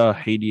Canada,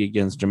 Haiti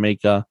against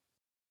Jamaica,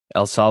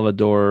 El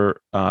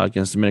Salvador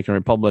against Dominican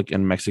Republic,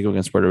 and Mexico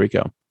against Puerto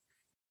Rico.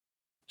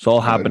 It's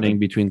all happening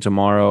between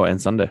tomorrow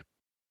and Sunday.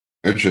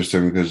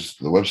 Interesting, because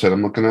the website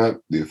I'm looking at,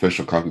 the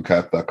official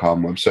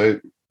CONCACAF.com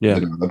website,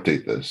 didn't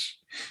update this.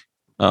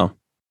 Oh,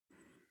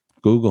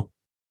 Google.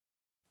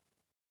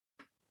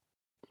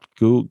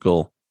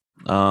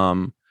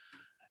 And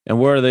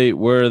where are they?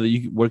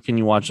 Where can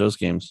you watch those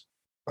games?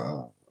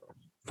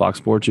 Fox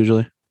Sports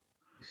usually.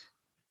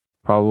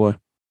 Probably.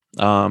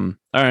 All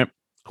right.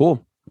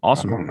 Cool.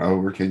 Awesome. I don't know.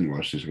 Where can you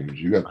watch these games?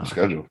 You got the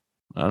schedule.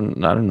 I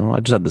don't know. I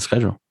just had the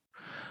schedule.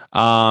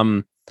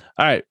 All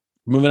right.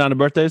 Moving on to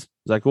birthdays. Is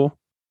that cool?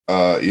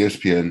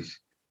 ESPN.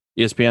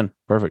 ESPN.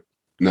 Perfect.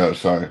 No,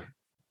 sorry.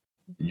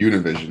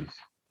 Univision.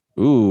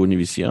 Ooh,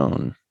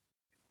 Univision.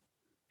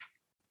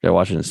 Gotta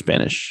watch it in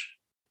Spanish.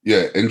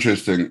 Yeah,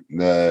 interesting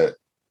that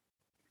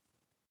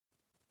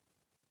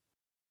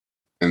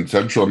in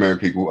Central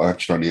America you can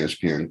watch it on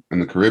ESPN. In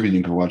the Caribbean,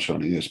 you can watch it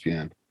on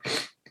ESPN.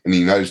 In the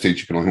United States,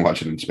 you can only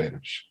watch it in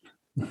Spanish.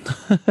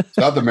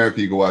 South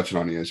America, you can watch it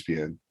on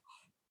ESPN.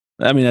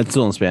 I mean, that's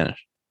still in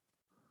Spanish.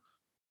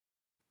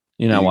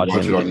 You're not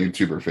watching it on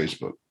YouTube or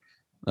Facebook.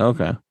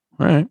 Okay. All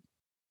right.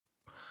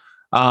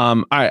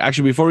 All right.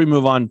 Actually, before we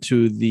move on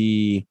to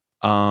the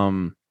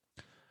on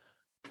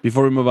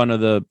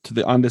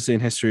to say in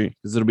history,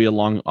 because it'll be a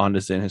long on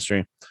to say in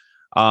history.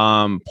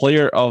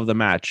 Player of the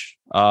match.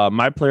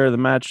 My player of the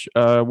match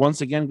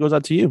once again goes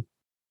out to you.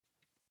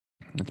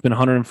 It's been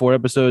 104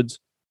 episodes.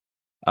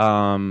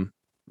 And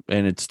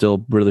it's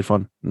still really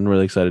fun and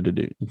really exciting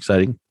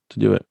to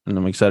do it. And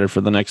I'm excited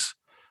for the next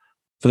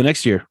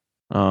year.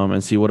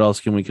 and see what else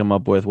can we come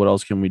up with. What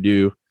else can we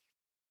do?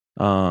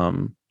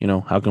 How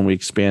can we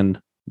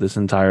expand this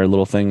entire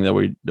little thing that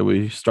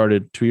we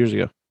started 2 years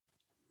ago?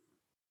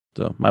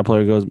 So my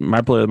player of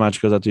the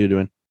match goes out to you,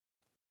 Dwayne.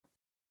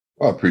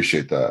 I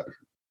appreciate that.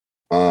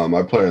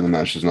 My player of the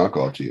match does not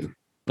go out to you.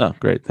 Oh,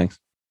 great, thanks.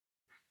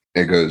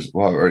 It goes,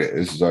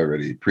 this is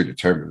already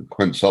predetermined.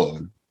 Quinn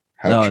Sullivan.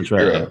 No, that's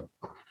right. Yeah.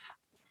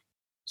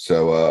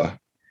 So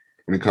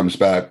when he comes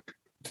back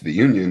to the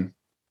Union,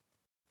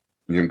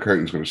 Jim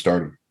Curtin's going to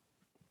start him.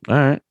 All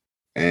right.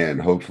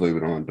 And hopefully we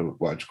don't have to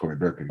watch Corey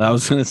Burke. I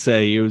was going to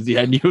say,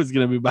 I knew it was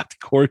going to be back to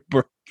Corey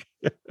Burke.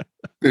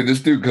 Dude,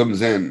 this dude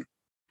comes in,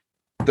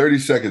 30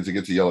 seconds, he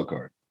gets a yellow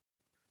card.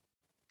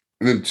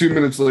 And then 2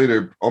 minutes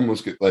later,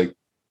 almost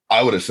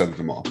I would have sent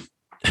him off.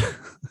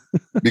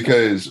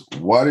 Because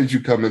why did you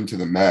come into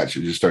the match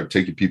and just start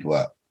taking people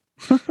out?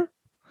 Trying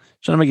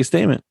to make a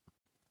statement.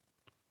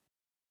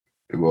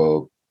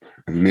 Well,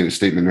 if you made a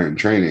statement there in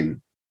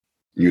training,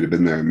 you'd have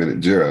been there in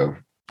minute 0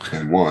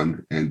 and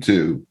 1 and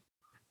 2.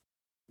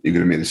 You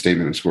could have made a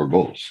statement and scored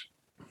goals.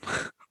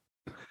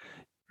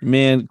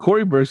 Man,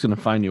 Corey Burke's going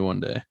to find you one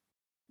day.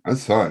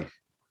 That's fine.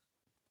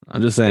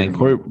 I'm just saying,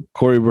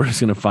 Corey Burke's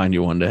going to find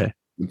you one day.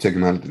 You take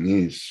him out at the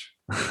knees.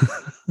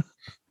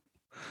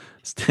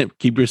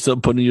 Keep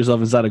putting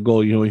yourself inside a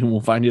goal. He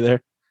won't find you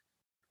there.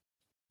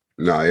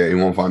 No, yeah, he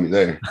won't find me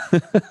there.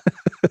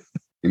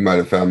 He might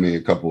have found me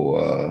a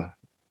couple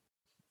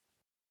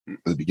at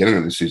the beginning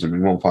of the season, but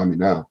he won't find me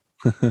now.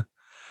 All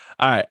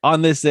right,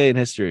 on this day in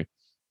history.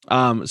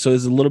 So this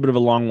is a little bit of a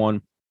long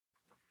one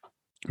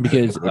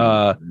because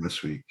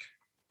this week.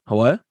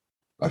 What?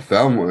 I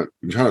found one.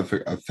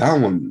 I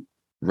found one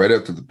right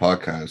after the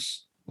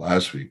podcast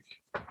last week.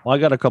 Well, I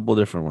got a couple of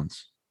different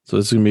ones. So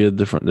this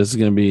is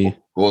gonna be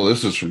Well,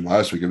 this is from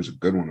last week. It was a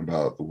good one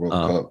about the World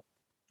Cup.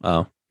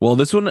 Oh, well,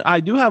 this one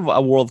I do have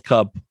a World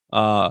Cup,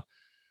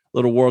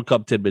 little World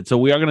Cup tidbit. So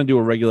we are gonna do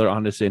a regular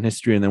on this day in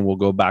history, and then we'll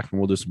go back and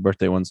we'll do some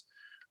birthday ones,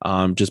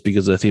 just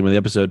because of the theme of the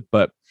episode.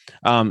 But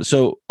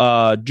so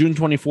June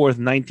 24th,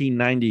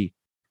 1990.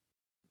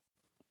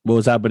 What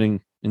was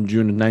happening in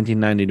June of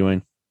 1990,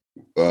 Dwayne?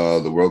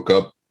 The World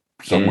Cup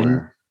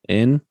somewhere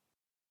in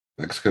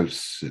Mexico.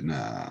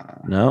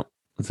 No,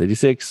 it's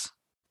 86.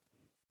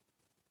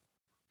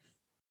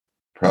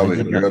 Probably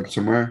in Europe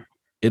somewhere.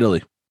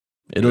 Italy,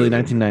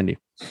 1990.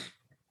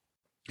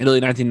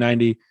 Italy,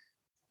 1990.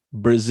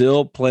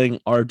 Brazil playing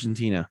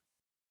Argentina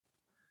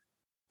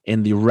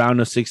in the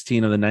round of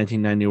 16 of the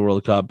 1990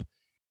 World Cup.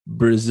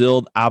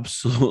 Brazil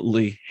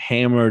absolutely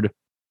hammered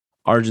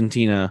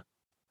Argentina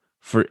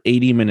for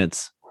 80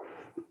 minutes.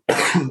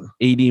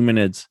 80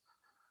 minutes.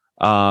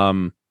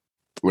 What,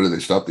 did they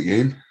stop the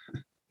game?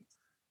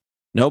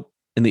 Nope.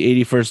 In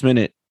the 81st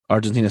minute,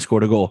 Argentina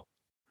scored a goal.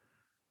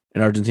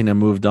 And Argentina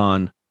moved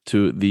on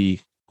to the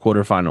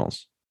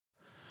quarterfinals.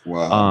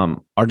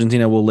 Wow.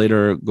 Argentina will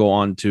later go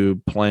on to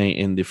play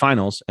in the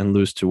finals and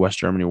lose to West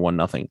Germany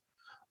 1-0.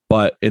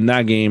 But in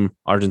that game,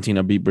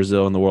 Argentina beat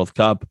Brazil in the World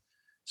Cup.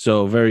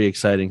 So very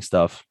exciting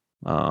stuff.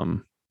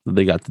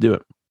 They got to do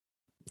it.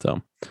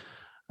 So,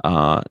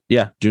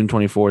 June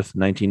 24th,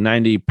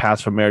 1990,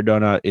 pass from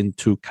Maradona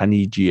into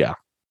Caniggia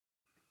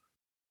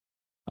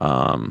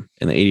in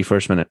the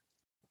 81st minute.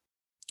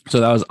 So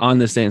that was on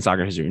this day in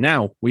soccer history.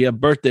 Now we have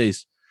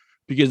birthdays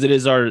because it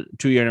is our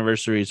 2-year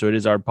anniversary. So it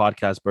is our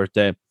podcast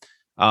birthday.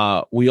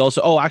 We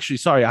also, I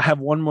have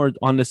one more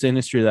on this day in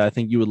history that I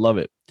think you would love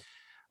it.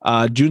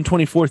 June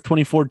 24th,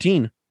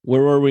 2014.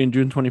 Where were we in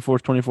June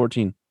 24th,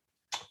 2014?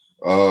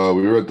 We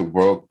were at the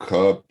World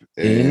Cup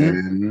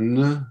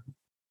in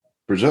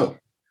Brazil.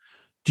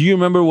 Do you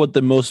remember what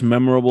the most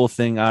memorable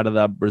thing out of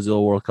that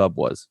Brazil World Cup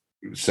was?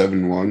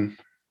 7-1.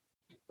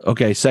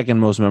 Okay, second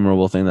most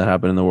memorable thing that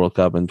happened in the World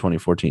Cup in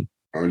 2014.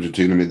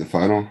 Argentina made the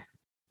final?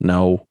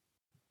 No,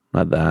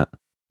 not that.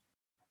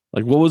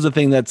 Like, what was the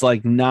thing that's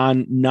like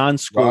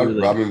non-score?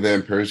 Robin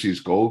Van Persie's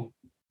goal?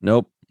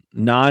 Nope.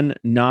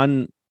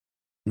 Non-scoring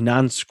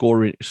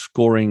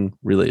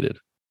related.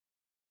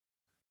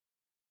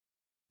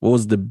 What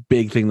was the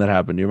big thing that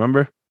happened? Do you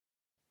remember?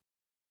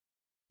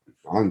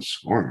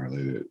 Non-scoring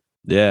related.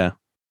 Yeah.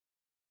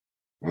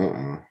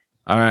 All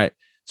right.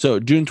 So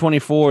June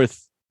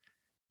 24th,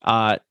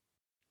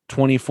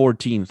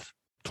 2014.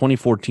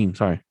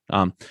 Sorry.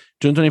 June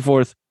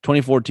 24th,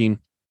 2014.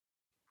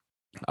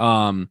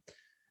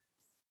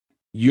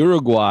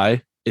 Uruguay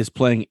is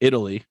playing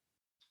Italy.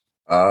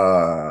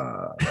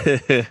 And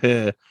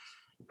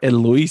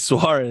Luis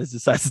Suarez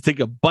decides to take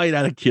a bite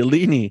out of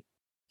Chiellini.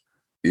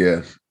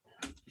 Yeah.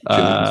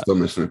 Chiellini's still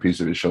missing a piece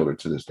of his shoulder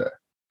to this day.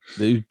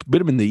 They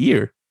bit him in the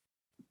ear.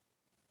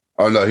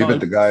 Oh no, he bit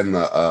the guy in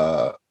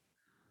the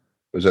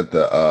was at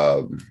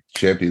the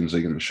Champions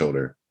League in the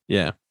shoulder.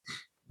 Yeah.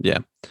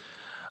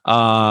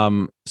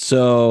 On this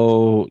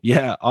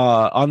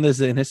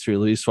day in history,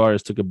 Luis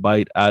Suarez took a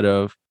bite out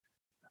of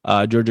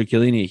Giorgio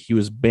Chiellini. He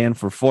was banned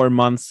for 4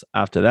 months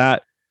after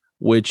that,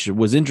 which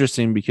was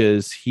interesting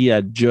because he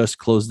had just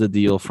closed the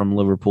deal from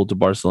Liverpool to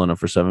Barcelona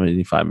for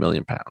 £75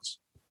 million.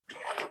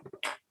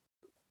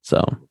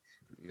 So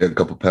He had a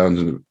couple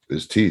pounds in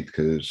his teeth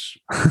because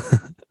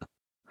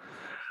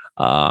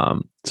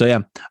So yeah.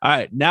 All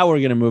right. Now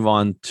we're gonna move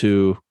on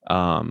to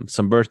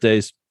some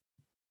birthdays.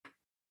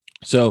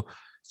 So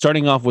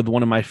starting off with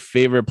one of my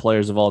favorite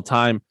players of all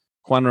time,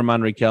 Juan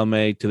Ramon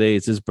Riquelme. Today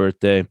is his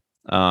birthday.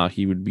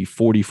 He would be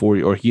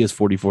 44, or he is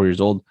 44 years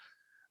old.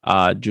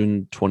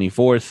 June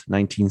 24th,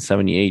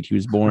 1978. He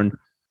was born.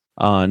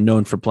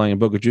 Known for playing in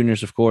Boca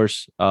Juniors, of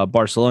course.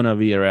 Barcelona,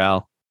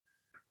 Villarreal.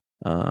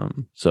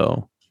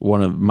 So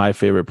one of my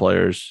favorite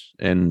players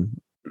and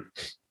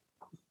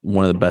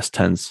one of the best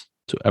 10s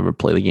to ever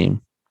play the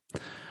game.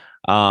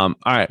 All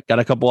right, got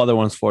a couple other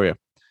ones for you.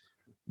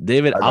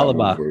 David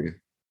Alaba.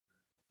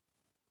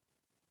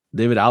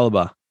 David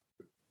Alaba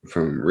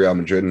from Real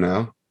Madrid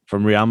now.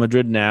 From Real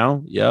Madrid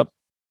now. Yep.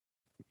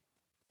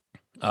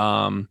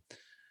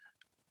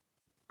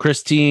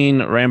 Christine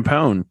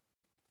Rampone.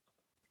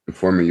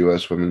 Former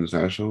U.S. women's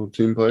national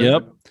team player.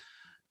 Yep.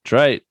 That's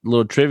right. A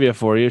little trivia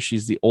for you.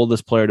 She's the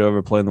oldest player to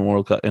ever play in the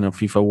World Cup in a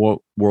FIFA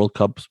World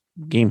Cup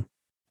game.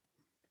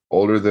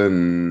 Oldest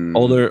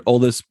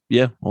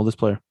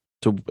player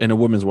in a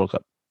women's World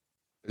Cup.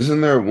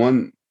 Isn't there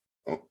one,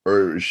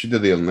 or she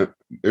did the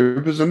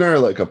wasn't there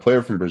like a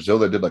player from Brazil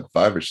that did like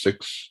 5 or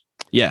 6?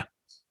 Yeah.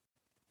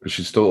 Is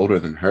she still older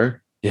than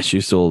her? Yeah,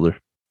 she's still older.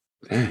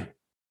 Dang.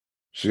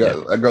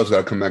 That girl's got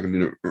to come back and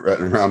do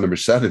round number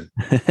 7.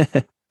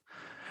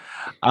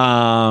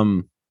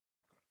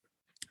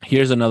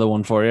 Here's another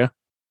one for you.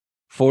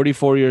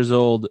 44 years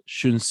old,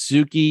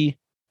 Shunsuke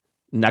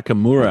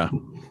Nakamura. Do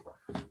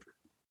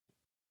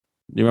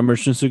you remember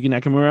Shunsuke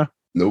Nakamura?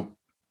 Nope.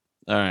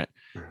 All right.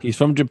 He's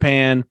from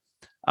Japan.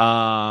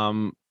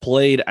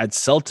 Played at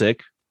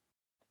Celtic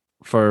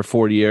for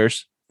 40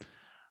 years.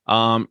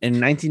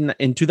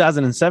 In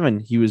 2007,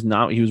 he was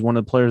one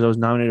of the players that was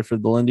nominated for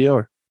the Ballon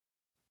d'Or.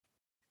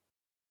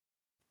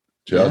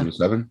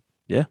 2007?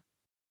 Yeah.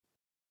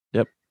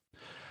 Yep.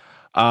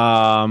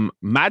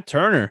 Matt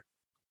Turner,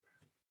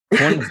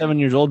 27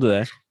 years old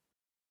today.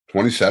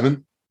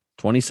 27?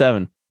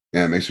 27.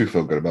 Yeah, it makes me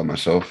feel good about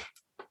myself.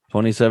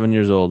 27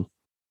 years old.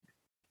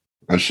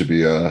 I should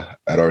be at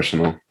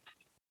Arsenal.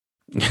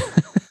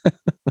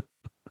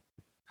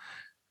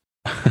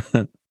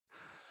 All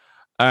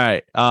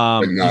right.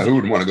 Who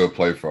would want to go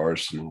play for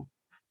Arsenal?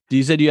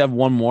 You said you have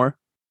one more?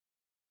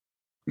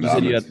 No,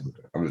 I'm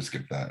gonna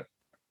skip that.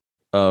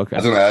 Oh, okay. I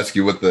was gonna ask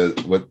you what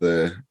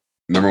the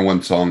number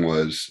one song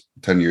was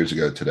 10 years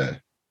ago today.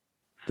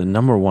 The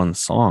number one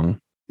song?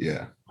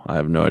 Yeah. I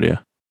have no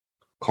idea.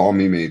 Call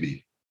Me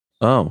Maybe.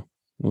 Oh.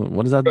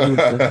 What does that do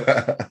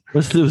with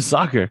what's to do with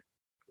soccer?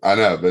 I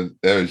know, but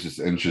that was just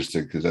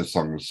interesting because that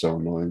song was so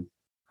annoying.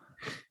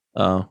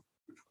 Oh.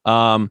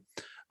 All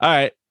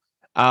right.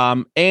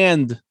 And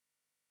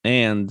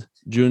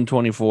June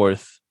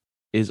 24th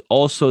is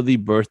also the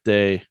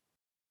birthday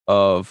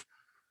of,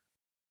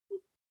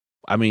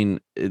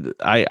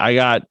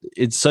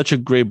 it's such a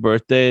great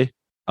birthday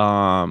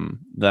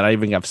that I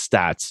even have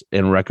stats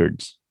and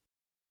records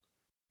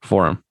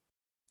for him.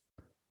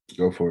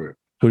 Go for it.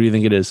 Who do you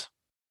think it is?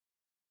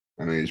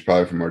 I mean, he's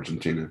probably from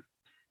Argentina.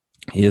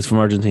 He is from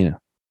Argentina.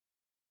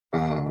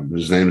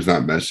 His name's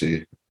not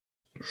Messi.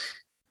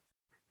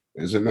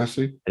 Is it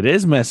Messi? It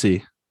is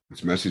Messi.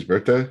 It's Messi's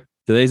birthday?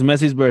 Today's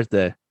Messi's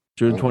birthday,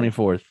 June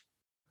 24th.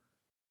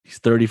 He's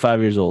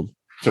 35 years old.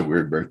 It's a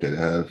weird birthday to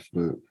have.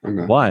 But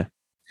okay. Why?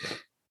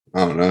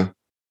 I don't know.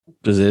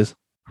 Just is.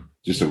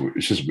 It's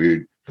just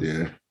weird.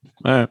 Yeah.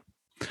 All right.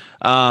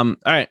 All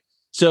right.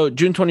 So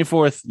June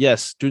 24th.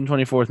 Yes, June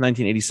 24th,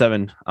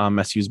 1987.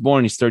 Messi was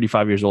born. He's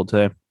 35 years old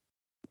today.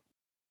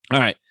 All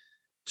right.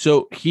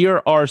 So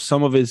here are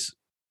some of his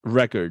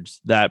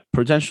records that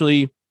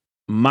potentially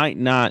might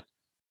not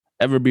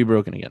ever be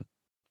broken again.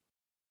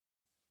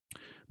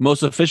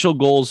 Most official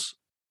goals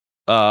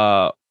in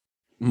a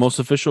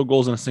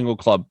single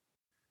club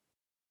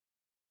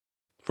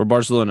for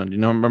Barcelona. Do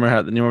you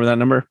remember that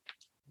number?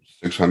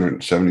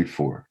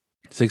 674.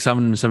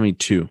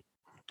 672.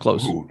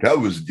 Close. Ooh, that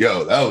was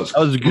good. That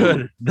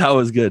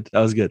was good.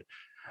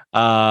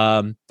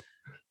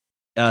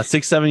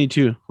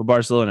 672 for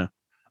Barcelona.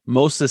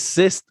 Most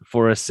assists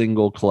for a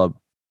single club.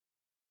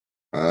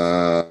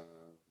 200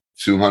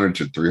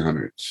 to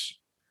 300s.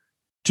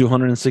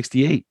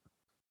 268.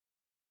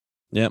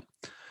 Yep.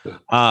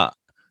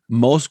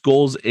 Most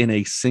goals in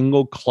a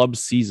single club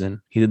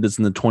season. He did this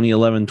in the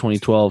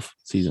 2011-2012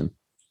 season.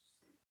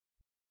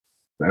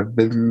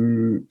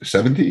 70?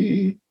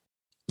 73.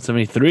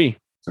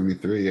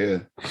 73, yeah.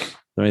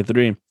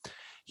 73.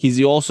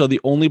 He's also the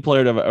only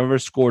player to have ever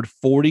scored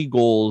 40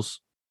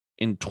 goals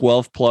in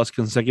 12 plus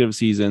consecutive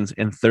seasons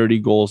and 30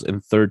 goals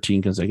in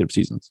 13 consecutive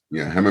seasons.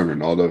 Yeah, him and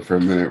Ronaldo for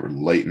a minute were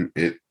lighting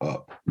it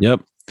up.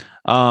 Yep.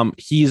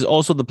 He's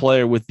also the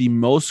player with the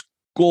most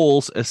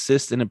goals,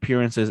 assists, and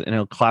appearances in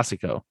El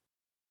Clasico.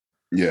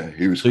 Yeah,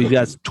 he was. So he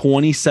has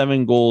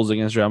 27 goals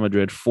against Real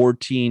Madrid,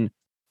 14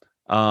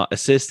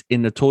 assists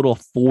in a total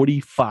of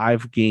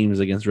 45 games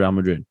against Real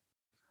Madrid.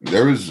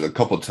 There was a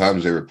couple of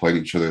times they were playing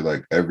each other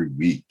like every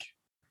week,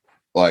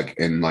 like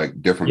in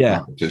like different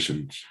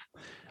competitions.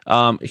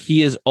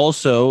 He is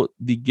also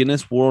the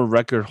Guinness World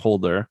Record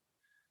holder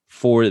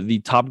for the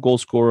top goal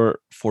scorer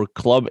for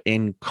club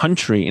and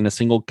country in a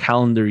single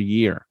calendar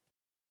year.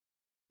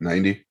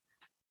 90.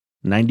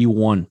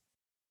 91.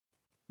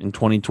 In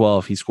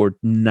 2012, he scored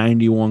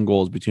 91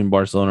 goals between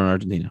Barcelona and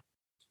Argentina.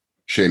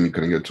 Shame he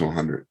couldn't get to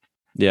 100.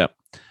 Yeah.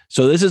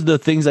 So this is the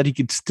things that he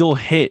could still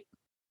hit,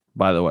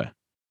 by the way.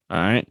 All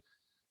right.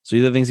 So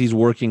these are the things he's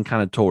working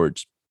kind of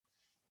towards.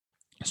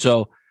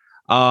 So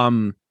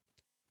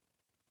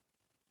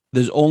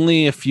there's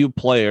only a few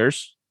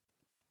players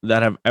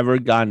that have ever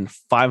gotten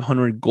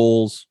 500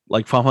 goals,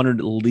 like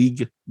 500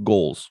 league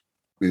goals.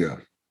 Yeah.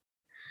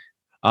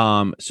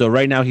 So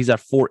right now he's at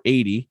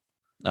 480.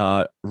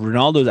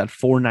 Ronaldo's at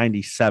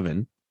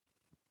 497.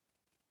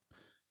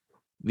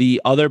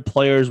 The other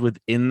players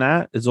within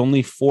that is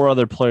only 4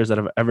 other players that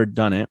have ever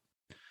done it.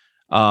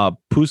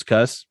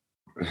 Puskas,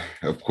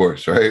 Of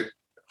course, right?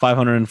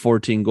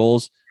 514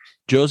 goals.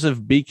 Joseph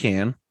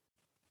Bican,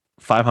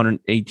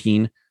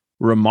 518.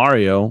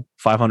 Romario,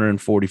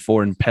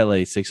 544, and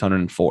Pele,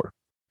 604.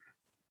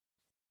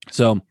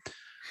 So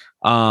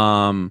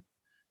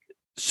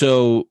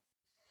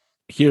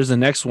here's the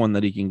next one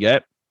that he can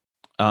get.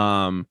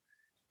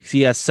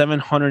 He has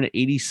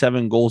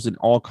 787 goals in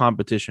all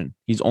competition.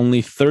 He's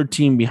only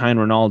 13 behind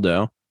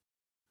Ronaldo.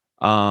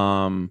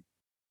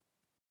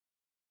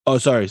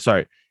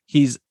 Sorry.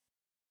 He's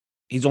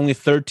only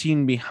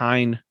 13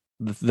 behind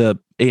the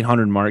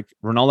 800 mark.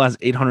 Ronaldo has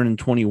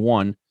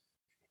 821.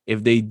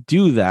 If they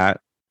do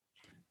that,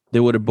 they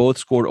would have both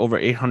scored over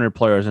 800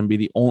 players and be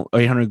the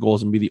 800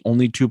 goals and be the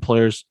only 2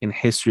 players in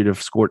history to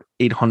have scored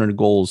 800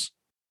 goals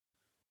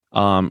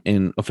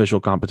in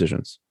official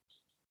competitions.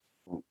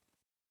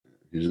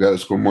 He's got to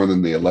score more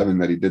than the 11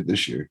 that he did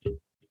this year.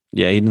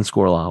 Yeah, he didn't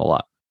score a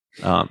lot.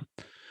 Like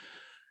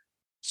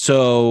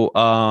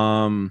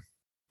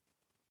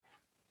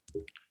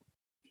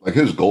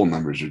his goal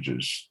numbers are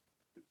just,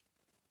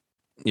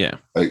 yeah.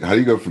 Like, how do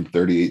you go from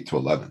 38 to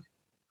 11?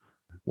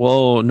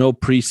 Well, no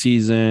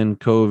preseason,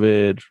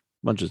 COVID,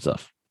 bunch of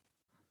stuff.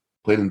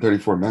 Played in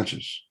 34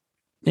 matches.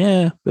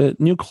 Yeah, but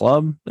new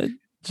club.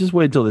 Just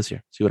wait until this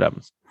year. See what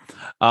happens.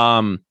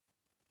 But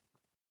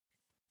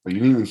you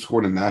didn't even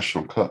score in the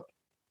National Cup.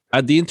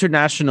 At the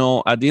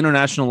international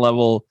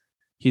level,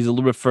 he's a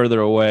little bit further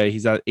away.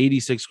 He's at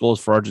 86 goals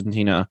for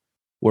Argentina,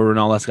 where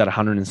Ronaldo's got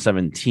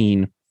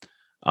 117,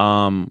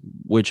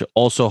 which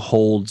also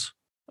holds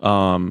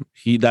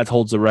that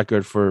holds the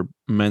record for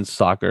men's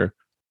soccer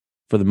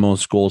for the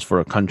most goals for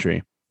a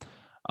country.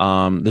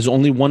 There's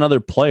only one other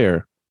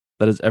player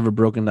that has ever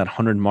broken that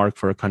 100 mark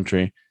for a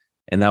country,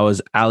 and that was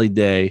Ali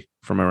Day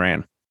from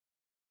Iran,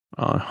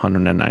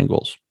 109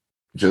 goals.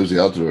 Josie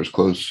Altidore is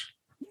close.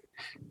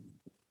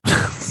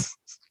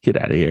 Get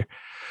out of here.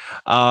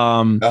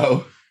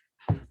 No.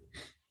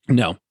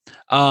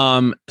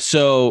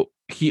 So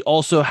he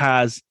also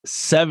has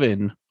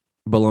 7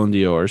 Ballon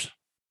d'Ors.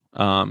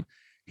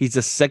 He's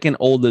the second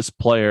oldest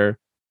player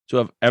to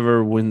have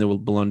ever won the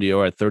Ballon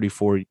d'Or at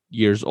 34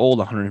 years old,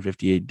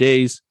 158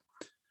 days.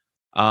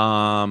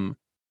 Do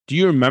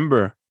you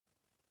remember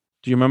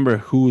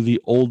who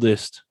the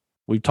oldest?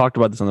 We talked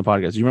about this on the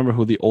podcast. Do you remember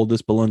who the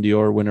oldest Ballon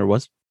d'Or winner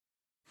was?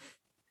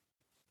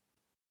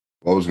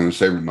 I was going to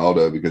say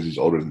Ronaldo because he's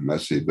older than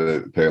Messi,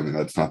 but apparently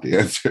that's not the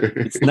answer.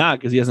 It's not,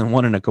 because he hasn't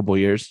won in a couple of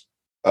years.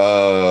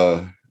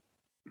 No,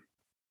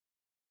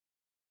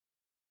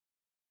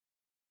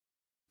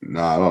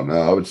 I don't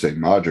know. I would say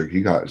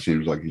Modric.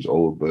 Seems like he's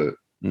old, but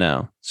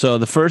no. So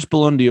the first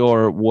Ballon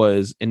d'Or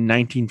was in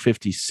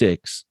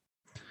 1956,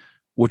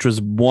 which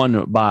was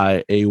won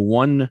by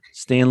one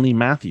Stanley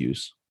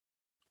Matthews.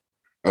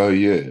 Oh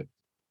yeah,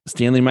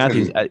 Stanley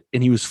Matthews,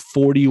 and he was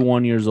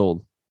 41 years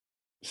old.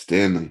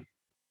 Stanley.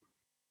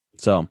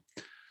 So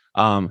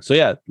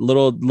yeah,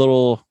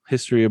 little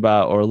history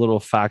about, or little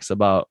facts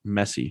about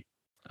Messi,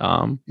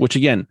 which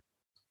again,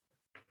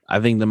 I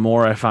think the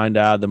more I find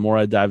out, the more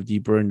I dive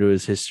deeper into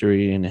his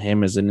history and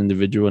him as an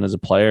individual and as a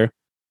player,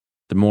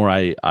 the more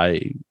I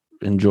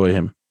enjoy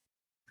him.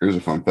 Here's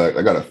a fun fact.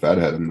 I got a fat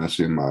head of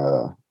Messi in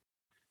my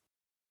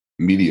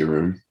media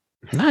room.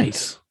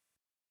 Nice.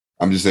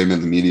 I'm just saying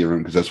in the media room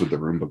because that's what the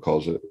Roomba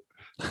calls it.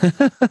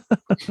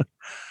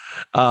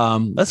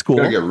 That's cool.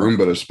 We gotta get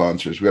Roomba to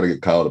sponsors. We gotta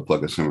get Kyle to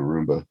plug us in with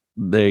Roomba.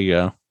 There you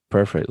go.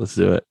 Perfect. Let's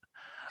do it.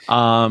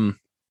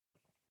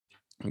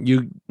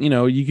 You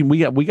can.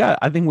 We got.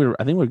 I think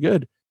we're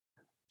good.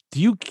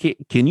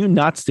 Can you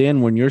not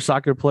stand when your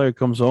soccer player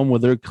comes home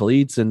with their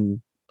cleats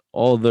and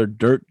all the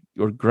dirt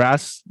or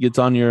grass gets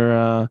on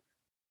your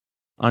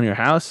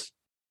house?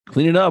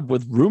 Clean it up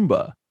with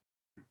Roomba,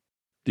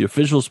 the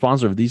official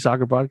sponsor of the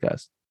Soccer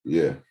Podcast.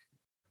 Yeah,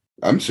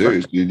 I'm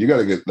serious, dude. You got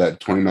to get that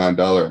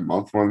 $29 a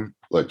month one,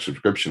 like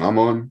subscription I'm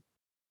on.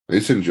 They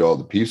send you all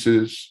the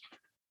pieces.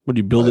 Would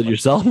you build it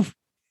yourself?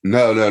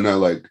 No.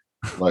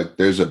 Like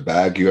there's a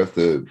bag you have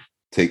to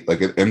take,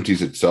 like it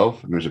empties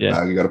itself, and there's a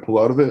bag you got to pull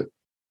out of it.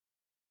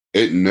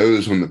 It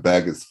knows when the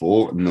bag is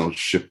full, and they'll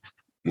ship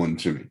one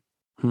to me.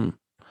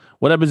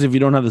 What happens if you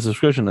don't have the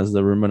subscription? Does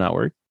the Roomba not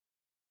work?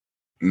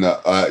 No,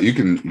 you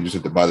just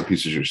have to buy the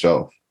pieces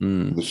yourself.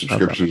 The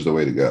subscription is the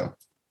way to go.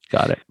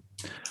 Got it.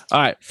 All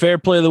right, fair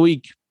play of the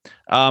week.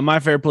 My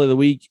fair play of the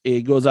week,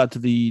 it goes out to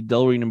the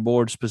Delaware Union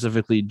board,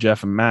 specifically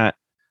Jeff and Matt.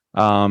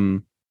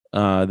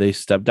 They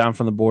stepped down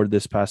from the board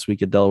this past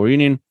week at Delaware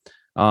Union.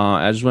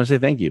 I just want to say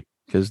thank you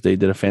because they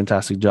did a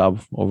fantastic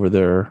job over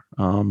their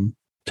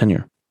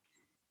tenure.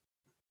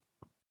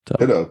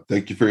 So,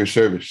 thank you for your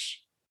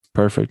service.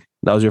 Perfect.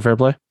 That was your fair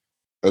play?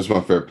 That was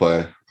my fair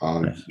play.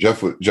 Nice.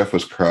 Jeff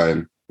was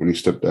crying when he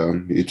stepped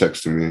down. He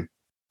texted me.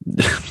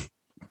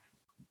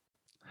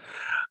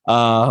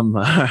 All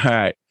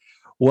right.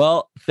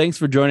 Well, thanks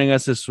for joining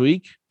us this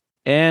week.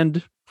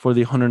 And for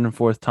the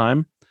 104th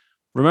time,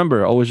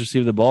 remember, always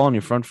receive the ball on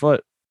your front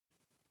foot.